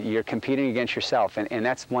 and you're competing against yourself, and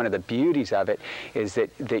that's one of the beauties of it, is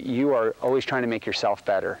that you are always trying to make yourself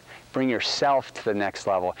better, bring yourself to the next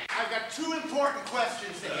level. I've got two important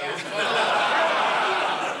questions to ask.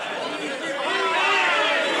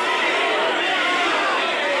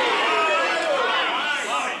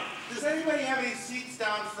 Does anybody have any seats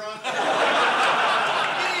down front? I'd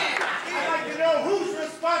like to know whose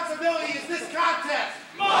responsibility is this contest?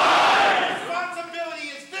 Mine! Whose responsibility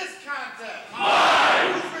is this contest?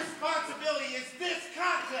 Mine! Whose responsibility is this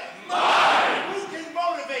contest? Mine! Who can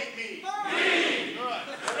motivate me? Me! Good.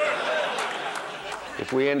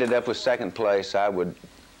 If we ended up with second place, I would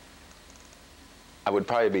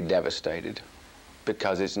probably be devastated,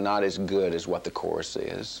 because it's not as good as what the chorus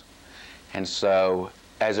is. And so,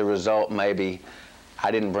 as a result, maybe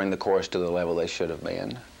I didn't bring the chorus to the level they should have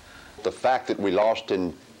been. The fact that we lost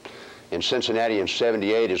in Cincinnati in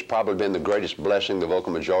 '78 has probably been the greatest blessing the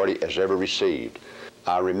vocal majority has ever received.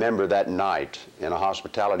 I remember that night in a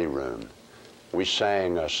hospitality room, we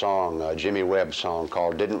sang a song, a Jimmy Webb song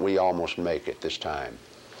called "Didn't We Almost Make It This Time?"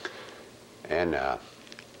 And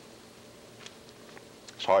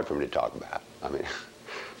it's hard for me to talk about. I mean,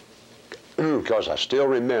 because I still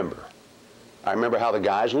remember. I remember how the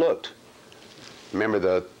guys looked. Remember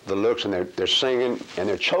the looks, and they're singing, and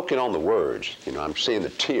they're choking on the words. You know, I'm seeing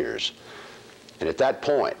the tears. And at that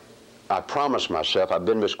point, I promised myself, I've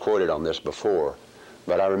been misquoted on this before,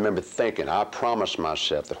 but I remember thinking, I promised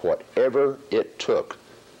myself that whatever it took,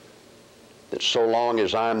 that so long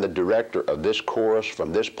as I'm the director of this chorus,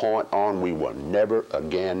 from this point on, we will never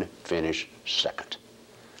again finish second.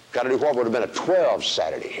 Got to do what would have been a 12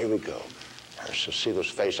 Saturday. Here we go. So see those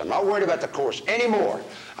faces. I'm not worried about the chorus anymore.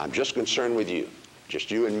 I'm just concerned with you.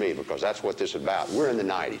 Just you and me, because that's what this is about. We're in the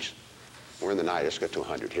 90s. We're in the 90s. Let's get to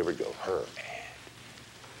 100. Here we go. Her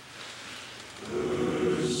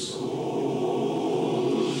Her soul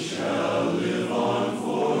shall live on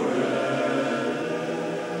forever.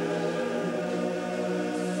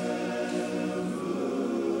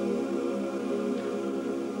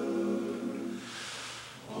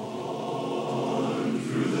 On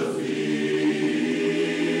through the fields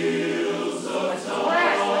of time.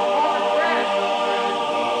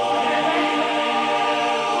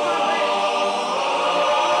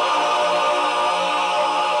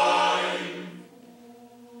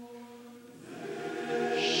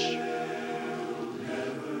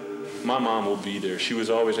 My mom will be there. She was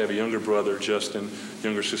always have a younger brother, Justin,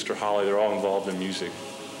 younger sister, Holly. They're all involved in music.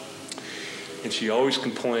 And she always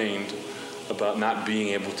complained about not being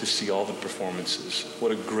able to see all the performances.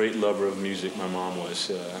 What a great lover of music my mom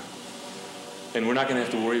was. And we're not going to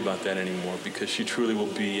have to worry about that anymore, because she truly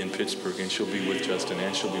will be in Pittsburgh, and she'll be with Justin,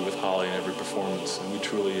 and she'll be with Holly in every performance. And we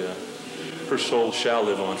truly, her soul shall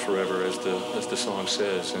live on forever, as the song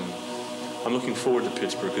says. And I'm looking forward to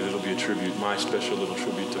Pittsburgh, because it'll be a tribute, my special little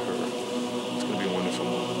tribute to her. It's going to be a wonderful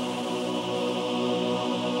moment.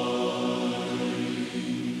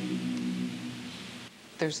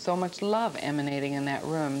 There's so much love emanating in that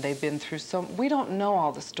room. They've been through we don't know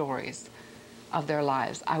all the stories of their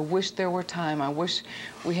lives. I wish there were time. I wish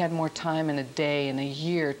we had more time in a day, in a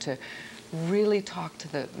year, to really talk to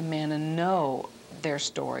the men and know their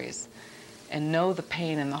stories, and know the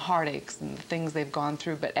pain and the heartaches and the things they've gone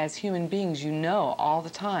through. But as human beings, you know all the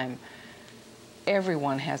time,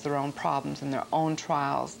 everyone has their own problems and their own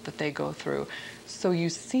trials that they go through. So you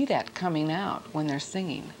see that coming out when they're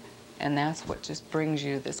singing. And that's what just brings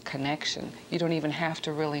you this connection. You don't even have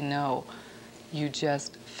to really know. You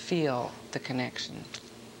just feel the connection.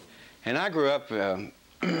 And I grew up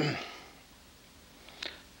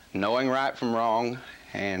knowing right from wrong,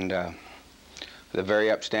 and with a very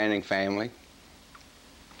upstanding family.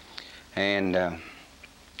 And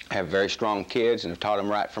have very strong kids and have taught them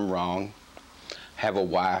right from wrong. Have a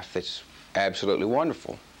wife that's absolutely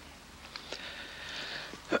wonderful.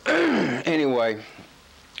 Anyway,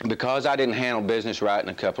 because I didn't handle business right in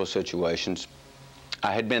a couple of situations,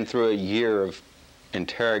 I had been through a year of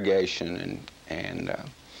interrogation, and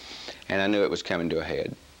I knew it was coming to a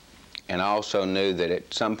head. And I also knew that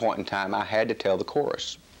at some point in time I had to tell the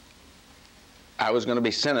chorus. I was going to be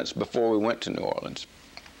sentenced before we went to New Orleans.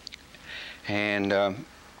 And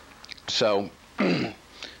so the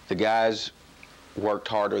guys worked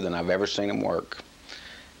harder than I've ever seen them work.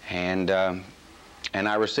 And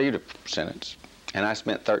I received a sentence. And I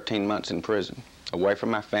spent 13 months in prison, away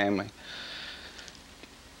from my family.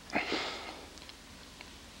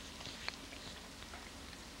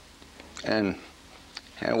 and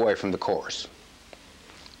away from the chorus.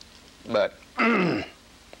 But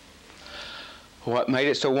what made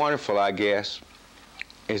it so wonderful, I guess,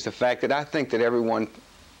 is the fact that I think everyone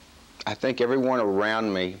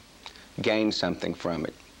around me gained something from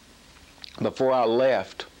it. Before I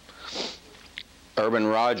left, Urban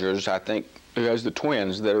Rogers, I think, who has the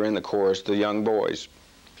twins that are in the chorus, the young boys,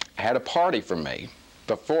 had a party for me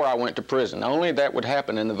before I went to prison. Only that would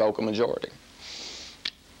happen in the vocal majority.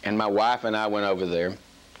 And my wife and I went over there,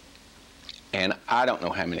 and I don't know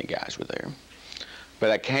how many guys were there. But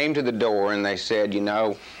I came to the door and they said, you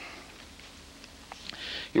know,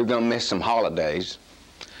 you're going to miss some holidays.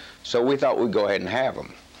 So we thought we'd go ahead and have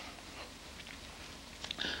them.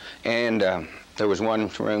 And there was one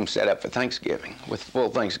room set up for Thanksgiving with full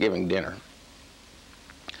Thanksgiving dinner.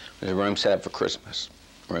 There's a room set up for Christmas,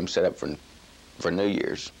 a room set up for New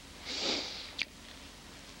Year's.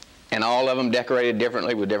 And all of them decorated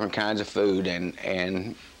differently with different kinds of food,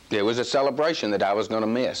 and it was a celebration that I was going to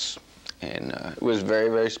miss. And it was very,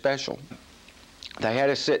 very special. They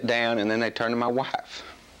had us sit down, and then they turned to my wife.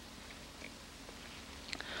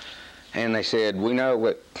 And they said, we know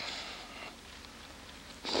what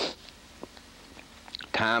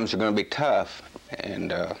times are going to be tough,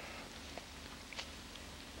 and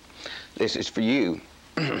this is for you.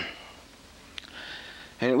 And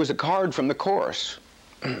it was a card from the chorus,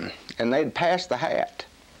 and they'd passed the hat.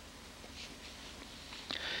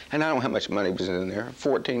 And I don't know how much money was in there,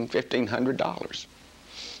 $1,400, $1,500.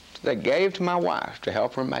 They gave to my wife to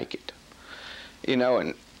help her make it. You know,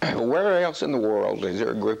 and where else in the world is there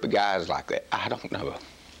a group of guys like that? I don't know.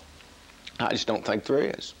 I just don't think there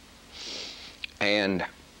is. And,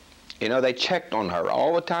 you know, they checked on her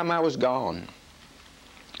all the time I was gone.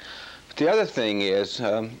 But the other thing is,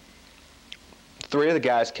 3 of the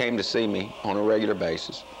guys came to see me on a regular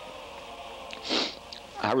basis.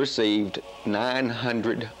 I received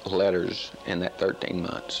 900 letters in that 13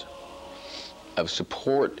 months of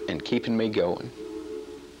support and keeping me going.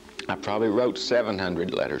 I probably wrote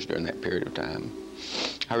 700 letters during that period of time.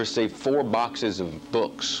 I received 4 boxes of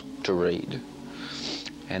books to read,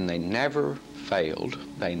 and they never failed.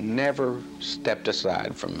 They never stepped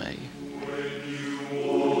aside from me.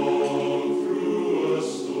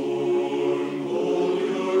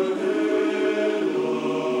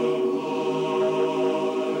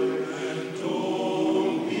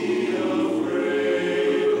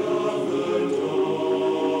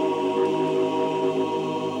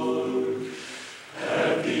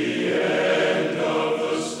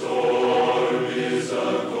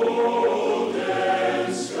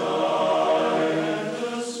 Sky and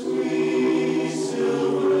the sweet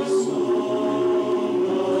silver song.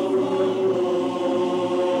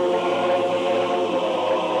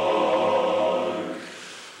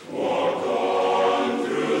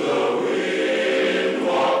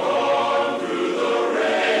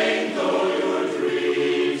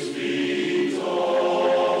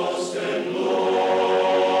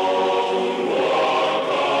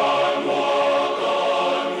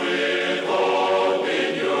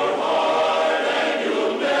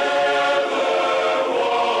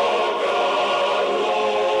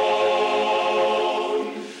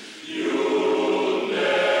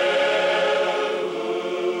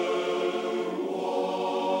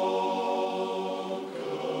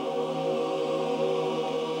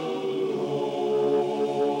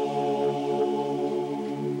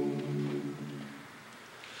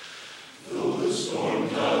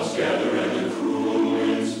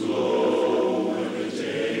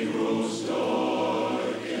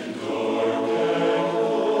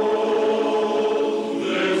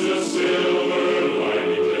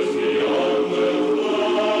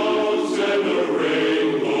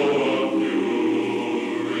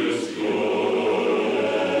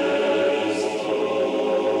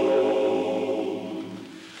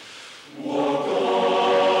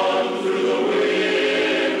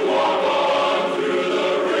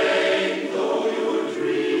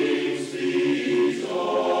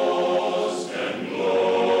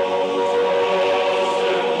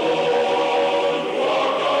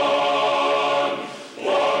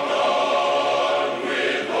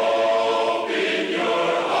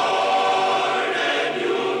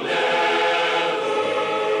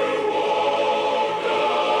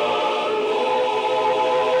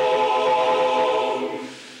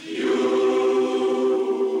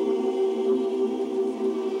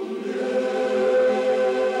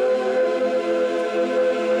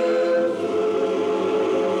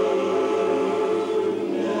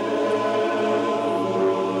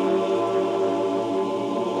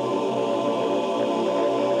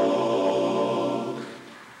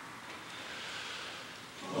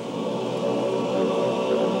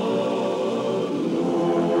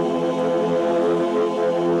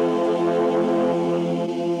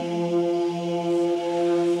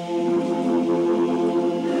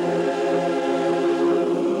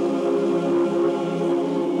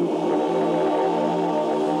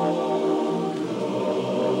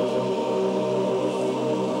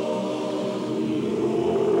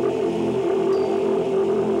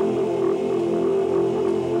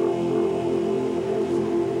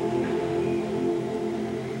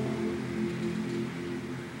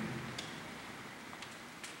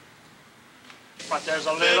 But there's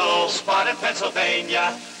a little spot in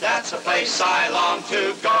Pennsylvania, that's a place I long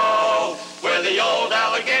to go, where the old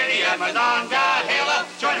Allegheny and Monongahela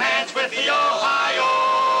join hands with the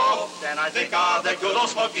Ohio. Then I think of the good old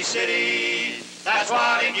Smoky City, that's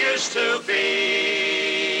what it used to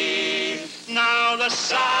be. Now the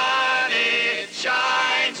sun, it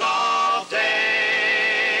shines all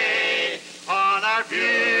day on our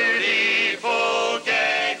beautiful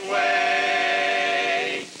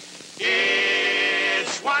gateway.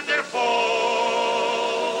 It's wonderful.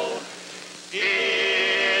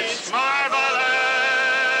 It's marvelous.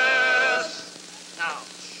 Now,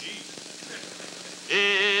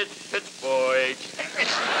 it's Pittsburgh. It's Pittsburgh.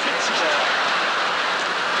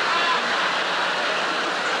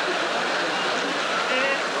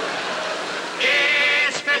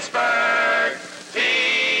 It's Pittsburgh,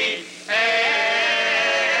 P.A.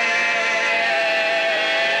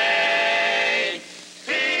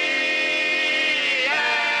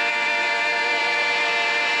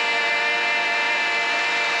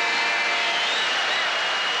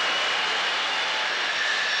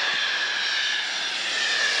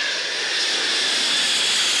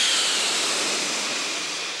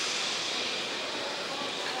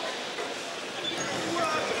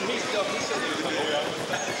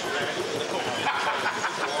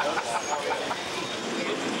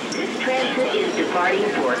 This transit is departing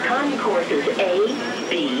for concourses A,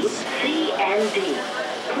 B, C, and D.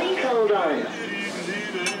 Please hold on.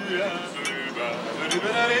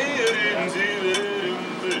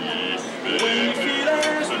 When you feel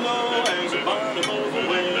as low as a bottom of a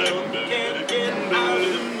well, can't get out of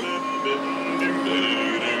the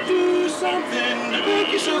do something to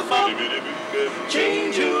pick yourself up,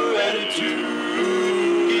 change your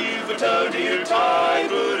attitude, give a tug to your tie,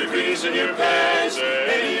 put a grease in your pants,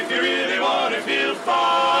 and if you really want to feel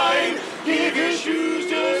fine, give your shoes,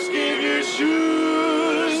 just give your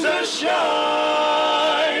shoes a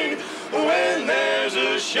shine. When there's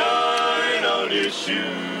a shine on your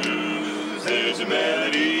shoes, there's a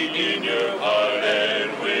melody in your heart,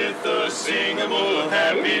 and with a singable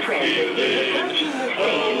happy feeling,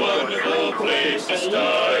 a wonderful place to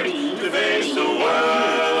start, to face the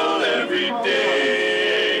world every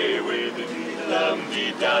day, with a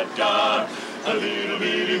dee-dum-dee-da-da, a little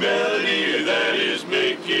bitty melody that is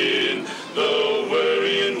making the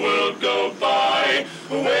worrying world go by.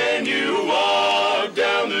 When you walk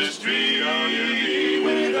down the street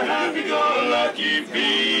with a happy-go-lucky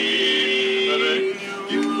beat,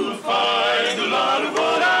 you'll find a lot of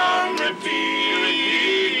what I'm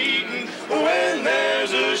repeating. When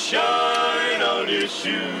there's a shine on your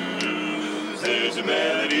shoes, there's a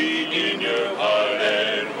melody in your heart,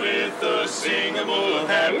 and with a singable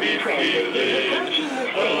happy feeling,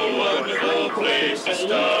 a wonderful place to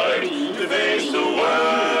start, to face the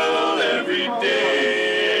world every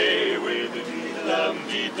day, with a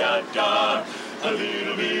dee-dum-dee-da-da, a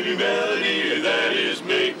little bitty melody that is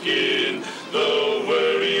making the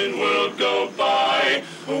worrying world go by.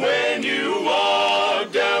 When you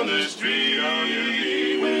walk down the street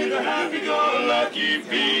with a happy-go-lucky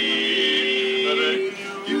beat,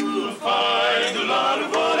 you'll find a lot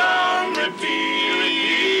of what I'm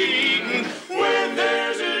repeating. When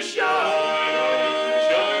there's a shine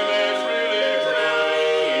that's really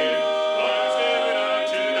bright, I'm stepping out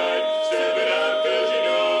tonight, stepping out 'cause you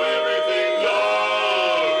know everything's alright.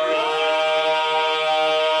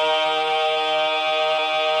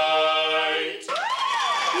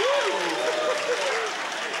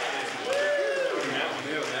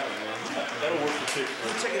 That'll work for six.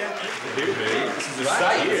 Check it out. Here, baby. This is the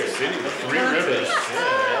site here. City. Three rivers.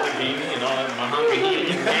 Yeah, Allegheny and all that mahogany.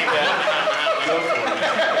 Go for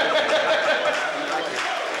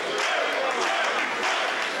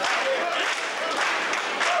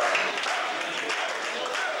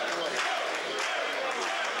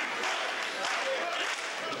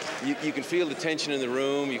it. You can feel the tension in the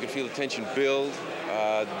room. You can feel the tension build.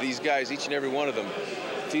 These guys, each and every one of them,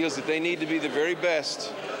 feels that they need to be the very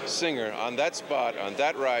best singer on that spot, on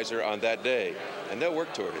that riser, on that day, and they'll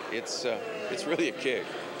work toward it. It's really a kick.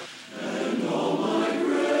 And all my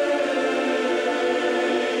grave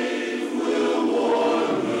will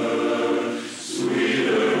warmer,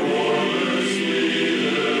 sweeter, warmer,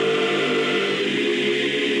 sweeter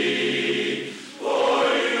be, for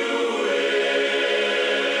you will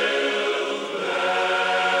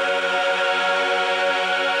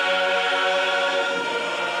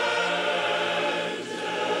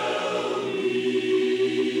tell me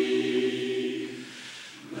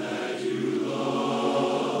that you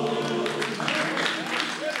love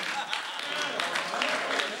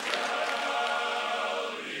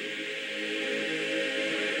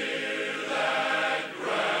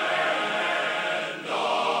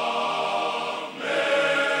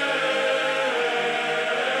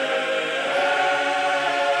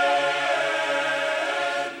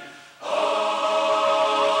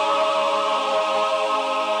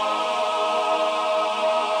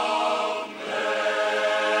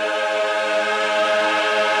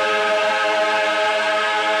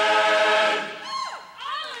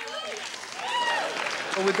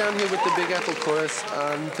Well, we're down here with the Big Apple Chorus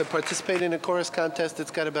to participate in a chorus contest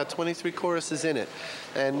that's got about 23 choruses in it.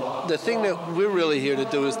 And the thing that we're really here to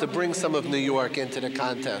do is to bring some of New York into the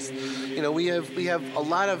contest. You know, we have a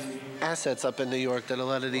lot of assets up in New York that a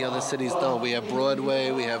lot of the other cities don't. We have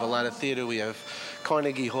Broadway, we have a lot of theater, we have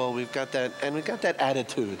Carnegie Hall, we've got that, and we've got that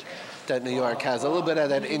attitude that New York has, a little bit of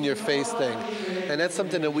that in-your-face thing. And that's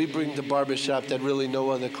something that we bring to barbershop that really no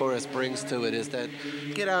other chorus brings to it, is that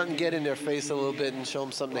get out and get in their face a little bit and show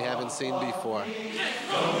them something they haven't seen before.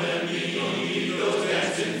 Come and meet those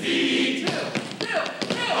dancing feet. On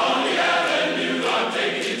the avenue, I'm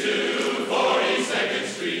taking you to 42nd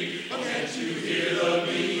Street. Can't you hear the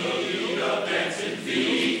beat of dancing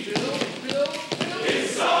feet?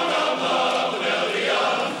 It's song of love, the melody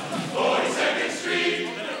of 42nd Street.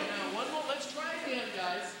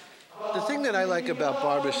 The thing that I like about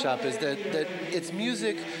barbershop is that it's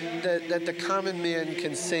music that the common man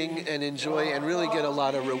can sing and enjoy and really get a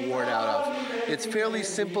lot of reward out of. It's fairly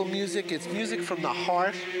simple music. It's music from the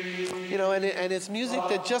heart, you know, and it's music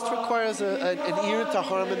that just requires an ear to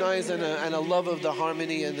harmonize and a love of the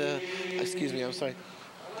harmony and the, excuse me, I'm sorry.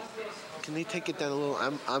 Can they take it down a little?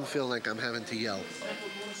 I'm feeling like I'm having to yell.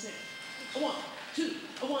 1, 2,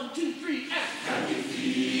 1, 2, 3, and happy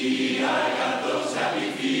feet, I got those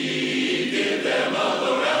happy feet. Give them a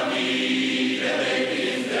look around me, and they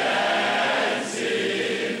begin dancing.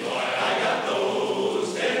 Boy, I got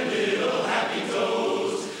those 10 little happy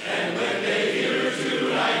toes, and when they hear a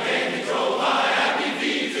tune, I can't control my happy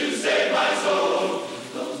feet to save my soul.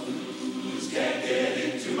 Those blues can't get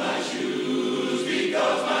into my shoes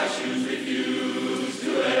because my shoes refuse to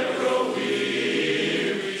ever grow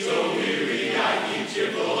weary. So weary I keep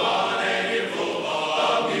cheerful on and earful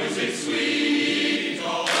of music sweet.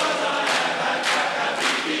 'Cause I have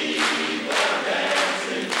happy feet for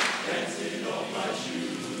dancing, dancing off my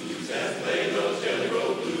shoes as play those Jelly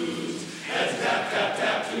Roll blues, as tap, tap,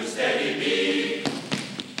 tap to steady me.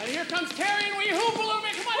 And here comes Terry, and we hoop a little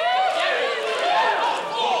bit. Come on.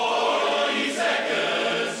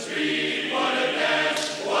 42nd Street, what a dance,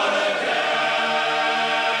 what a dance.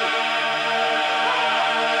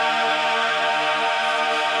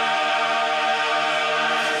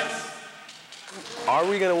 Are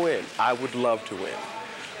we going to win? I would love to win.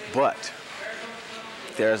 But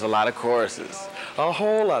there's a lot of choruses, a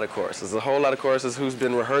whole lot of choruses who's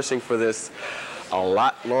been rehearsing for this a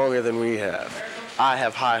lot longer than we have. I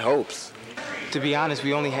have high hopes. To be honest,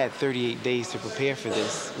 we only had 38 days to prepare for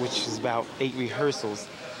this, which is about 8 rehearsals.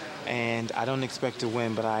 And I don't expect to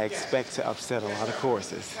win, but I expect to upset a lot of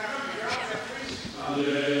choruses.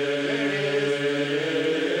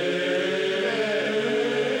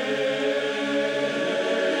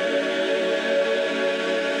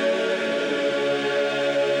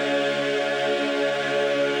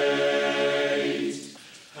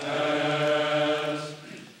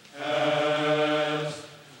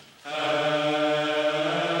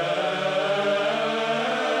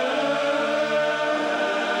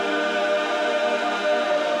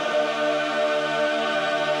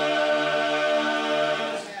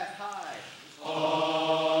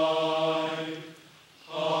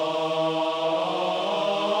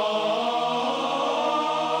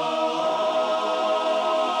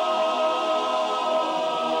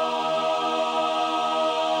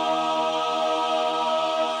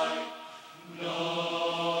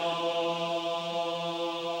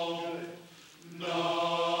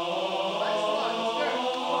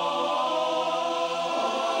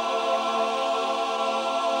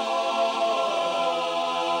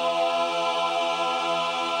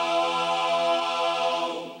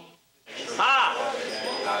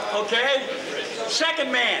 Okay?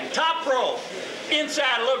 Second man, top row.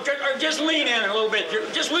 Inside a little, or just lean in a little bit.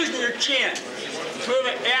 Just loosen your chin. Move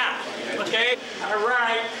it, yeah. Okay? All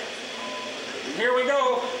right. Here we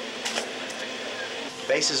go.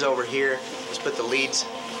 Bass is over here. Let's put the leads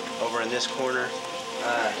over in this corner.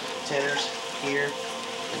 Tenors here.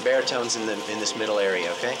 And baritones in this middle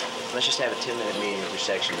area, okay? Let's just have a 10-minute meeting with your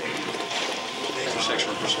section leader. Your section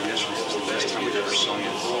rehearsal yesterday was the best time we've ever sung it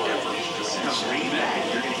ever. Bring it back.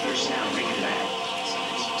 You're going to hear sound. Bring it back.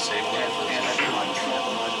 Save that.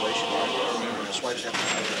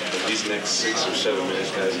 But these next 6 or 7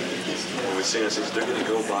 minutes, guys, when we sing, they're going to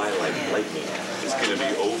go by like lightning. It's going to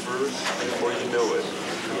be over before you know it.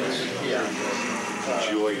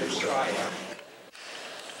 Enjoy yourself.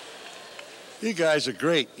 You guys are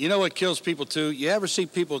great. You know what kills people too? You ever see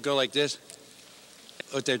people go like this?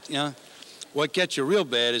 You know, what gets you real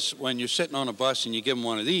bad is when you're sitting on a bus and you give them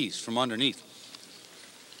one of these from underneath.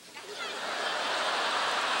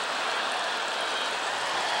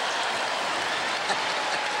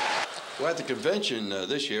 Well, at the convention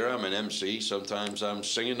this year, I'm an MC. Sometimes I'm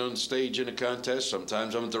singing on stage in a contest.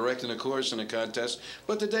 Sometimes I'm directing a chorus in a contest.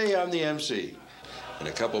 But today, I'm the MC. In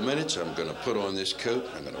a couple minutes, I'm going to put on this coat.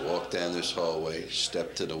 I'm going to walk down this hallway,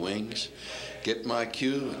 step to the wings, get my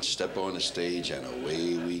cue, and step on the stage, and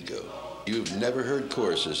away we go. You've never heard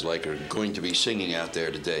choruses like are going to be singing out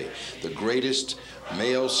there today. The greatest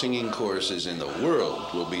male singing choruses in the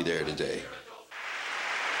world will be there today.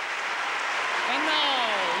 And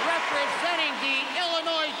now, representing the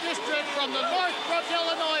Illinois District from the Northbrook,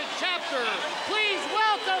 Illinois chapter, please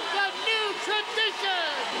welcome the new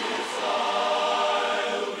tradition.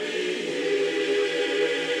 I'll be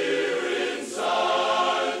here in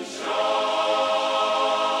sunshine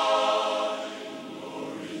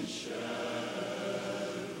or in shadow,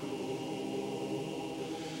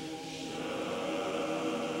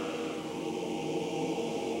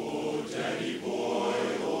 Daddy boy,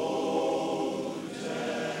 oh,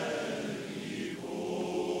 Daddy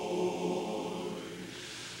boy,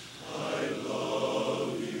 I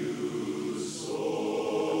love you so.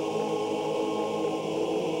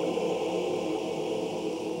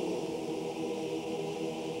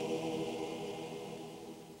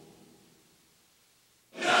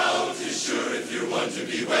 Now 'tis sure if you're one to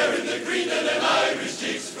be wearing the green and an Irish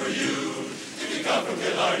jigs for you. If you come from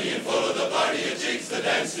Killarney and full of the party and jigs the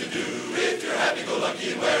dance to do. If you're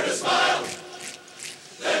happy-go-lucky and wear a smile,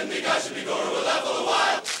 then me gosh and me Gora will laugh all the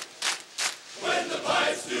while. When the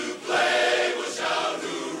pipes do play, we'll shout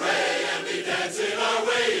hooray and be dancing our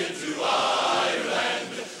way into Ireland.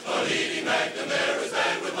 A leading McNamara's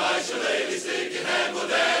band with my shillelagh stick in hand will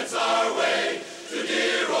dance our way to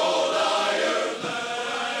dear old Ireland.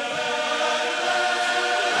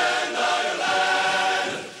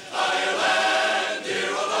 Ireland, Ireland,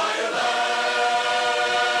 dear old Ireland.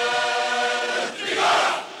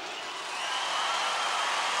 Vigora!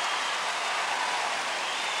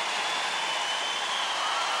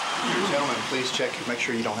 Gentlemen, please check, make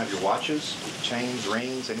sure you don't have your watches, chains,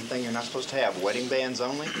 rings, anything you're not supposed to have. Wedding bands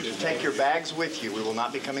only. Take your bags with you. We will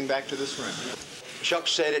not be coming back to this room. Chuck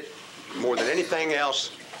said it, more than anything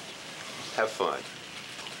else, have fun.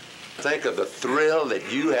 Think of the thrill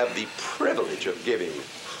that you have the privilege of giving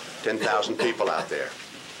 10,000 people out there.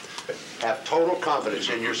 Have total confidence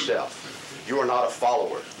in yourself. You are not a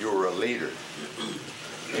follower, you are a leader.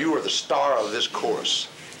 You are the star of this chorus.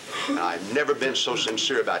 And I've never been so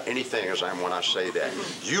sincere about anything as I am when I say that.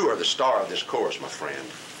 You are the star of this chorus, my friend.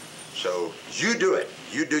 So you do it.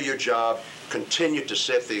 You do your job. Continue to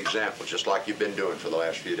set the example, just like you've been doing for the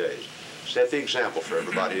last few days. Set the example for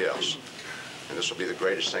everybody else. And this will be the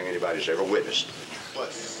greatest thing anybody's ever witnessed.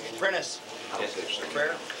 Prentice,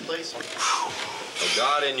 prayer, please. Oh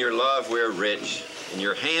God, in your love we're rich. In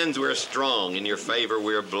your hands we're strong. In your favor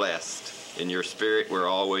we're blessed. In your spirit we're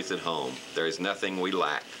always at home. There is nothing we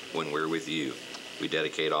lack when we're with you. We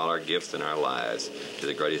dedicate all our gifts and our lives to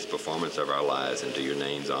the greatest performance of our lives and to your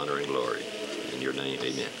name's honor and glory. In your name,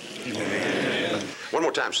 amen. Amen. One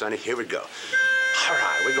more time, Sonny. Here we go. All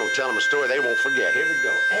right, we're going to tell them a story they won't forget. Here we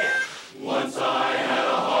go. And once I had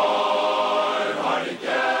a hard-hearted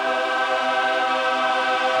gal.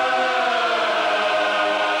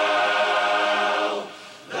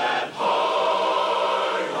 That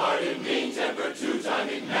hard-hearted, mean-tempered,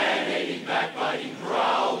 two-timing, man-hating, backbiting,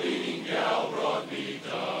 brow-beating gal brought me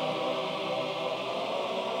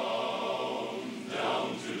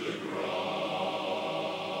down to the ground.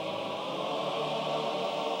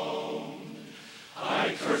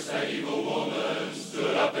 I cursed that evil woman,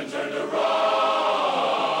 stood up and turned around.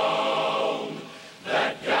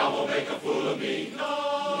 That gal will make a fool of me. No,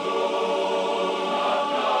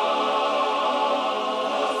 not now.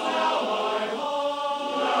 'Cause now my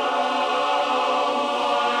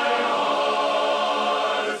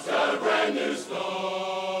heart's got a brand new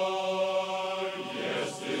start.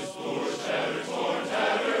 Yes, this poor shattered, torn,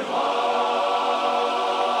 tattered heart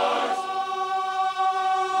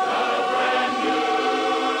got a brand new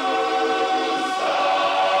start.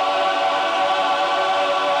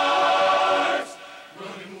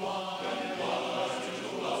 Running wild, no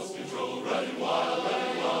lost control. Running wild,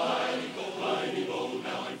 go blind, bold.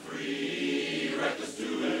 Now I'm free, reckless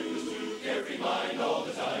too, carefree mind all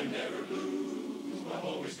the time, never blue. I'm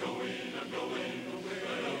always going, I'm going,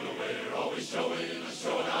 I don't know where, always showing,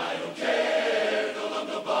 I don't care. Don't love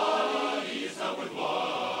nobody, it's not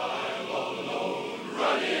worthwhile. All alone,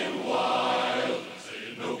 running wild.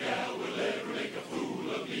 Saying no gal will ever make a fool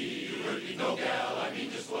of me. You heard me, no gal, I mean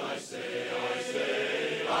just what I say.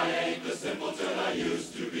 I ain't the simpleton I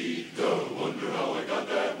used to be. Don't wonder how I got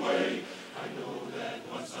that way. I know that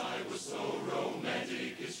once I was so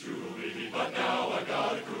romantic, it's true, baby, but now I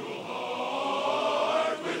got a cruel heart.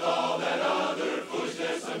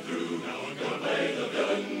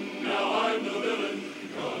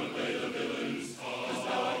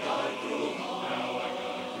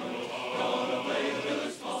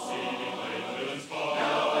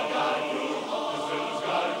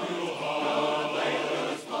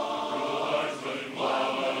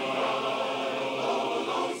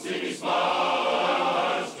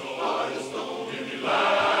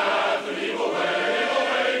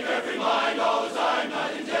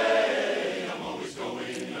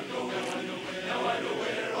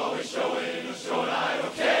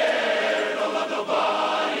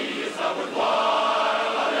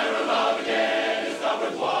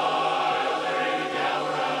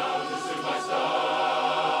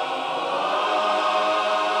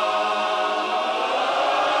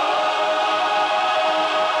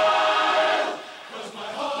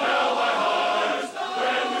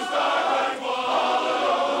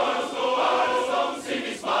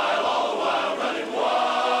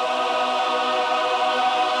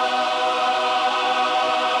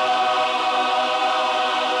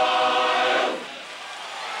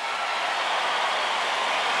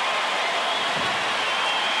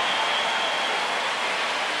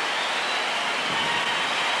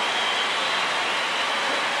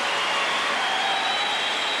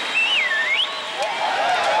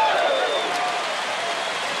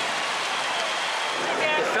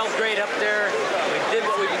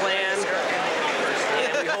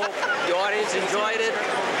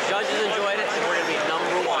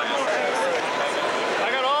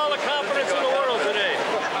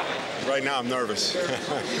 I'm nervous,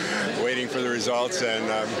 waiting for the results,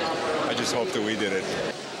 and I just hope that we did it.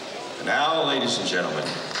 Now, ladies and gentlemen,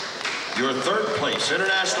 your third place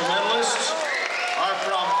international medalists are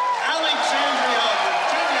from Alexandria,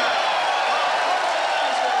 Virginia.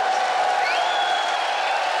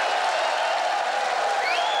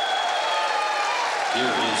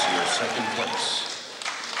 Here is your second place.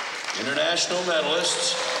 International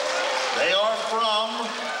medalists, they are from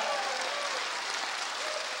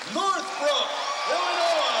Northbrook,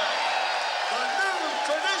 Illinois, the new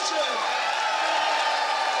tradition.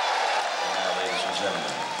 And now,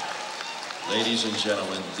 ladies and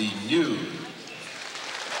gentlemen, the new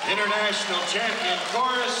international champion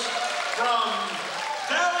chorus from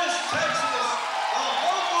Dallas, Texas, the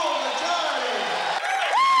vocal majority.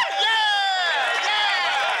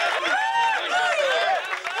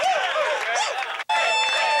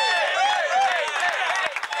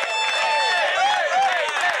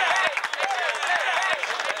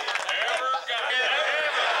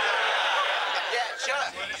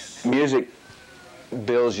 Music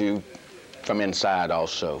builds you from inside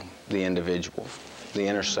also, the individual, the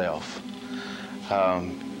inner self.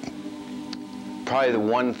 Probably the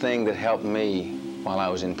one thing that helped me while I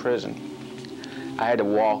was in prison, I had to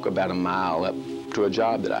walk about a mile up to a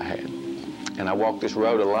job that I had. And I walked this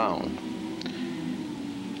road alone.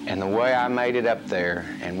 And the way I made it up there,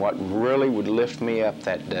 and what really would lift me up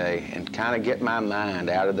that day and kind of get my mind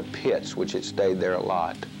out of the pits, which it stayed there a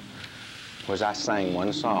lot, was I sang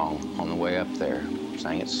one song on the way up there.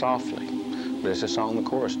 Sang it softly, but it's a song the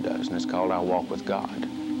chorus does, and it's called I Walk with God.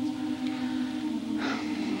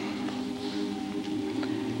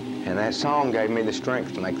 And that song gave me the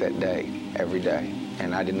strength to make that day, every day.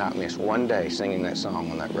 And I did not miss one day singing that song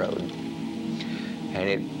on that road. And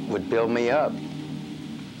it would build me up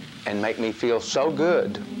and make me feel so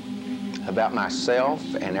good about myself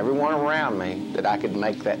and everyone around me that I could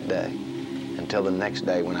make that day until the next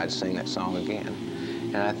day when I'd sing that song again.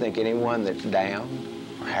 And I think anyone that's down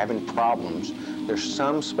or having problems, there's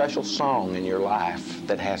some special song in your life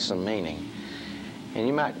that has some meaning. And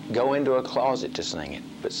you might go into a closet to sing it,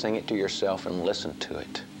 but sing it to yourself and listen to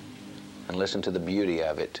it. And listen to the beauty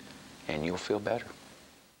of it, and you'll feel better.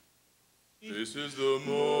 This is the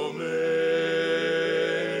moment,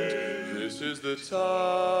 this is the time,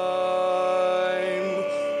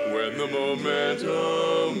 when the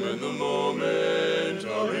momentum and the moment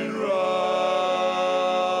are in rhyme.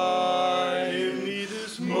 Need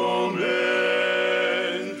this moment,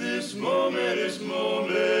 this moment, this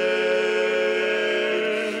moment.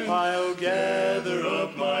 I'll gather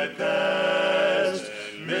up my past,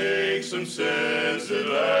 make some sense at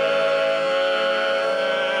last.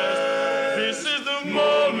 This is the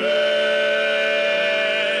moment,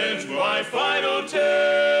 my final test.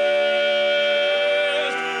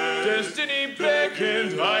 Destiny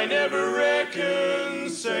beckoned, I never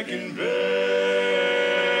reckoned second best.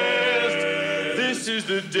 This is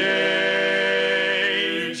the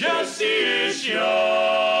day, just see it shine,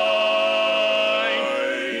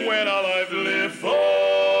 when all I've lived for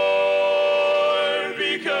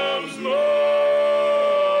becomes more.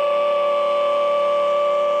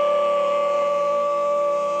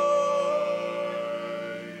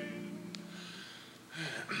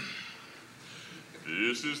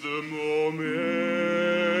 This is the moment,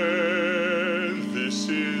 this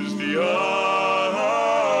is the hour,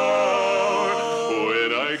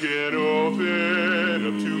 when I can open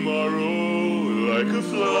up tomorrow like a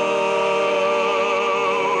flower,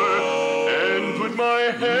 and put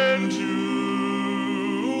my hand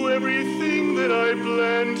to everything that I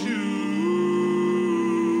plan to,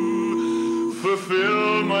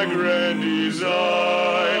 fulfill my grand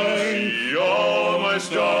design, see all my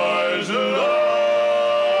stars align.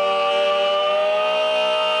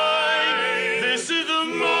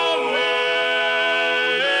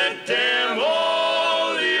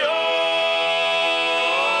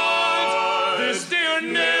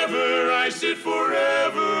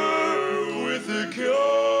 Forever with the cause.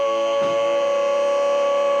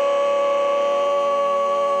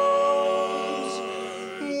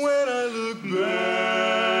 When I look back,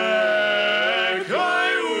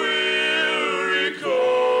 I will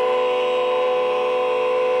recall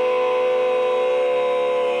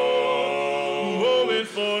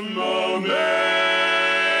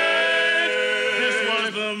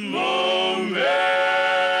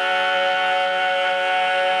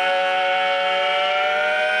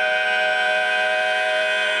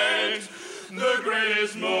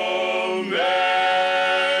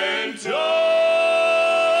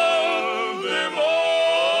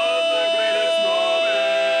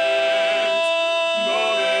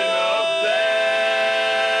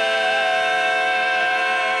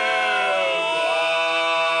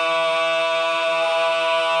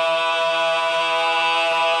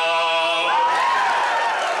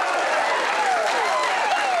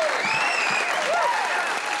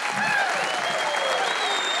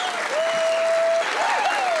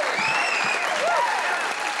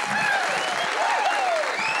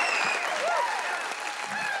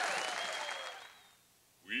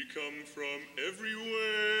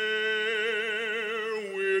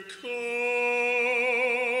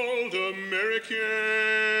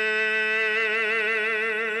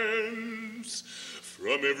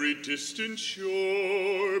from every distant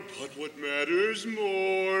shore, but what matters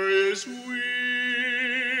more is we're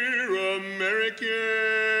Americans,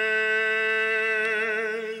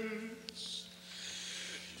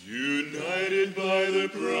 united by the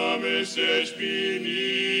promises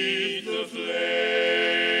beneath the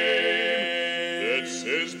flame.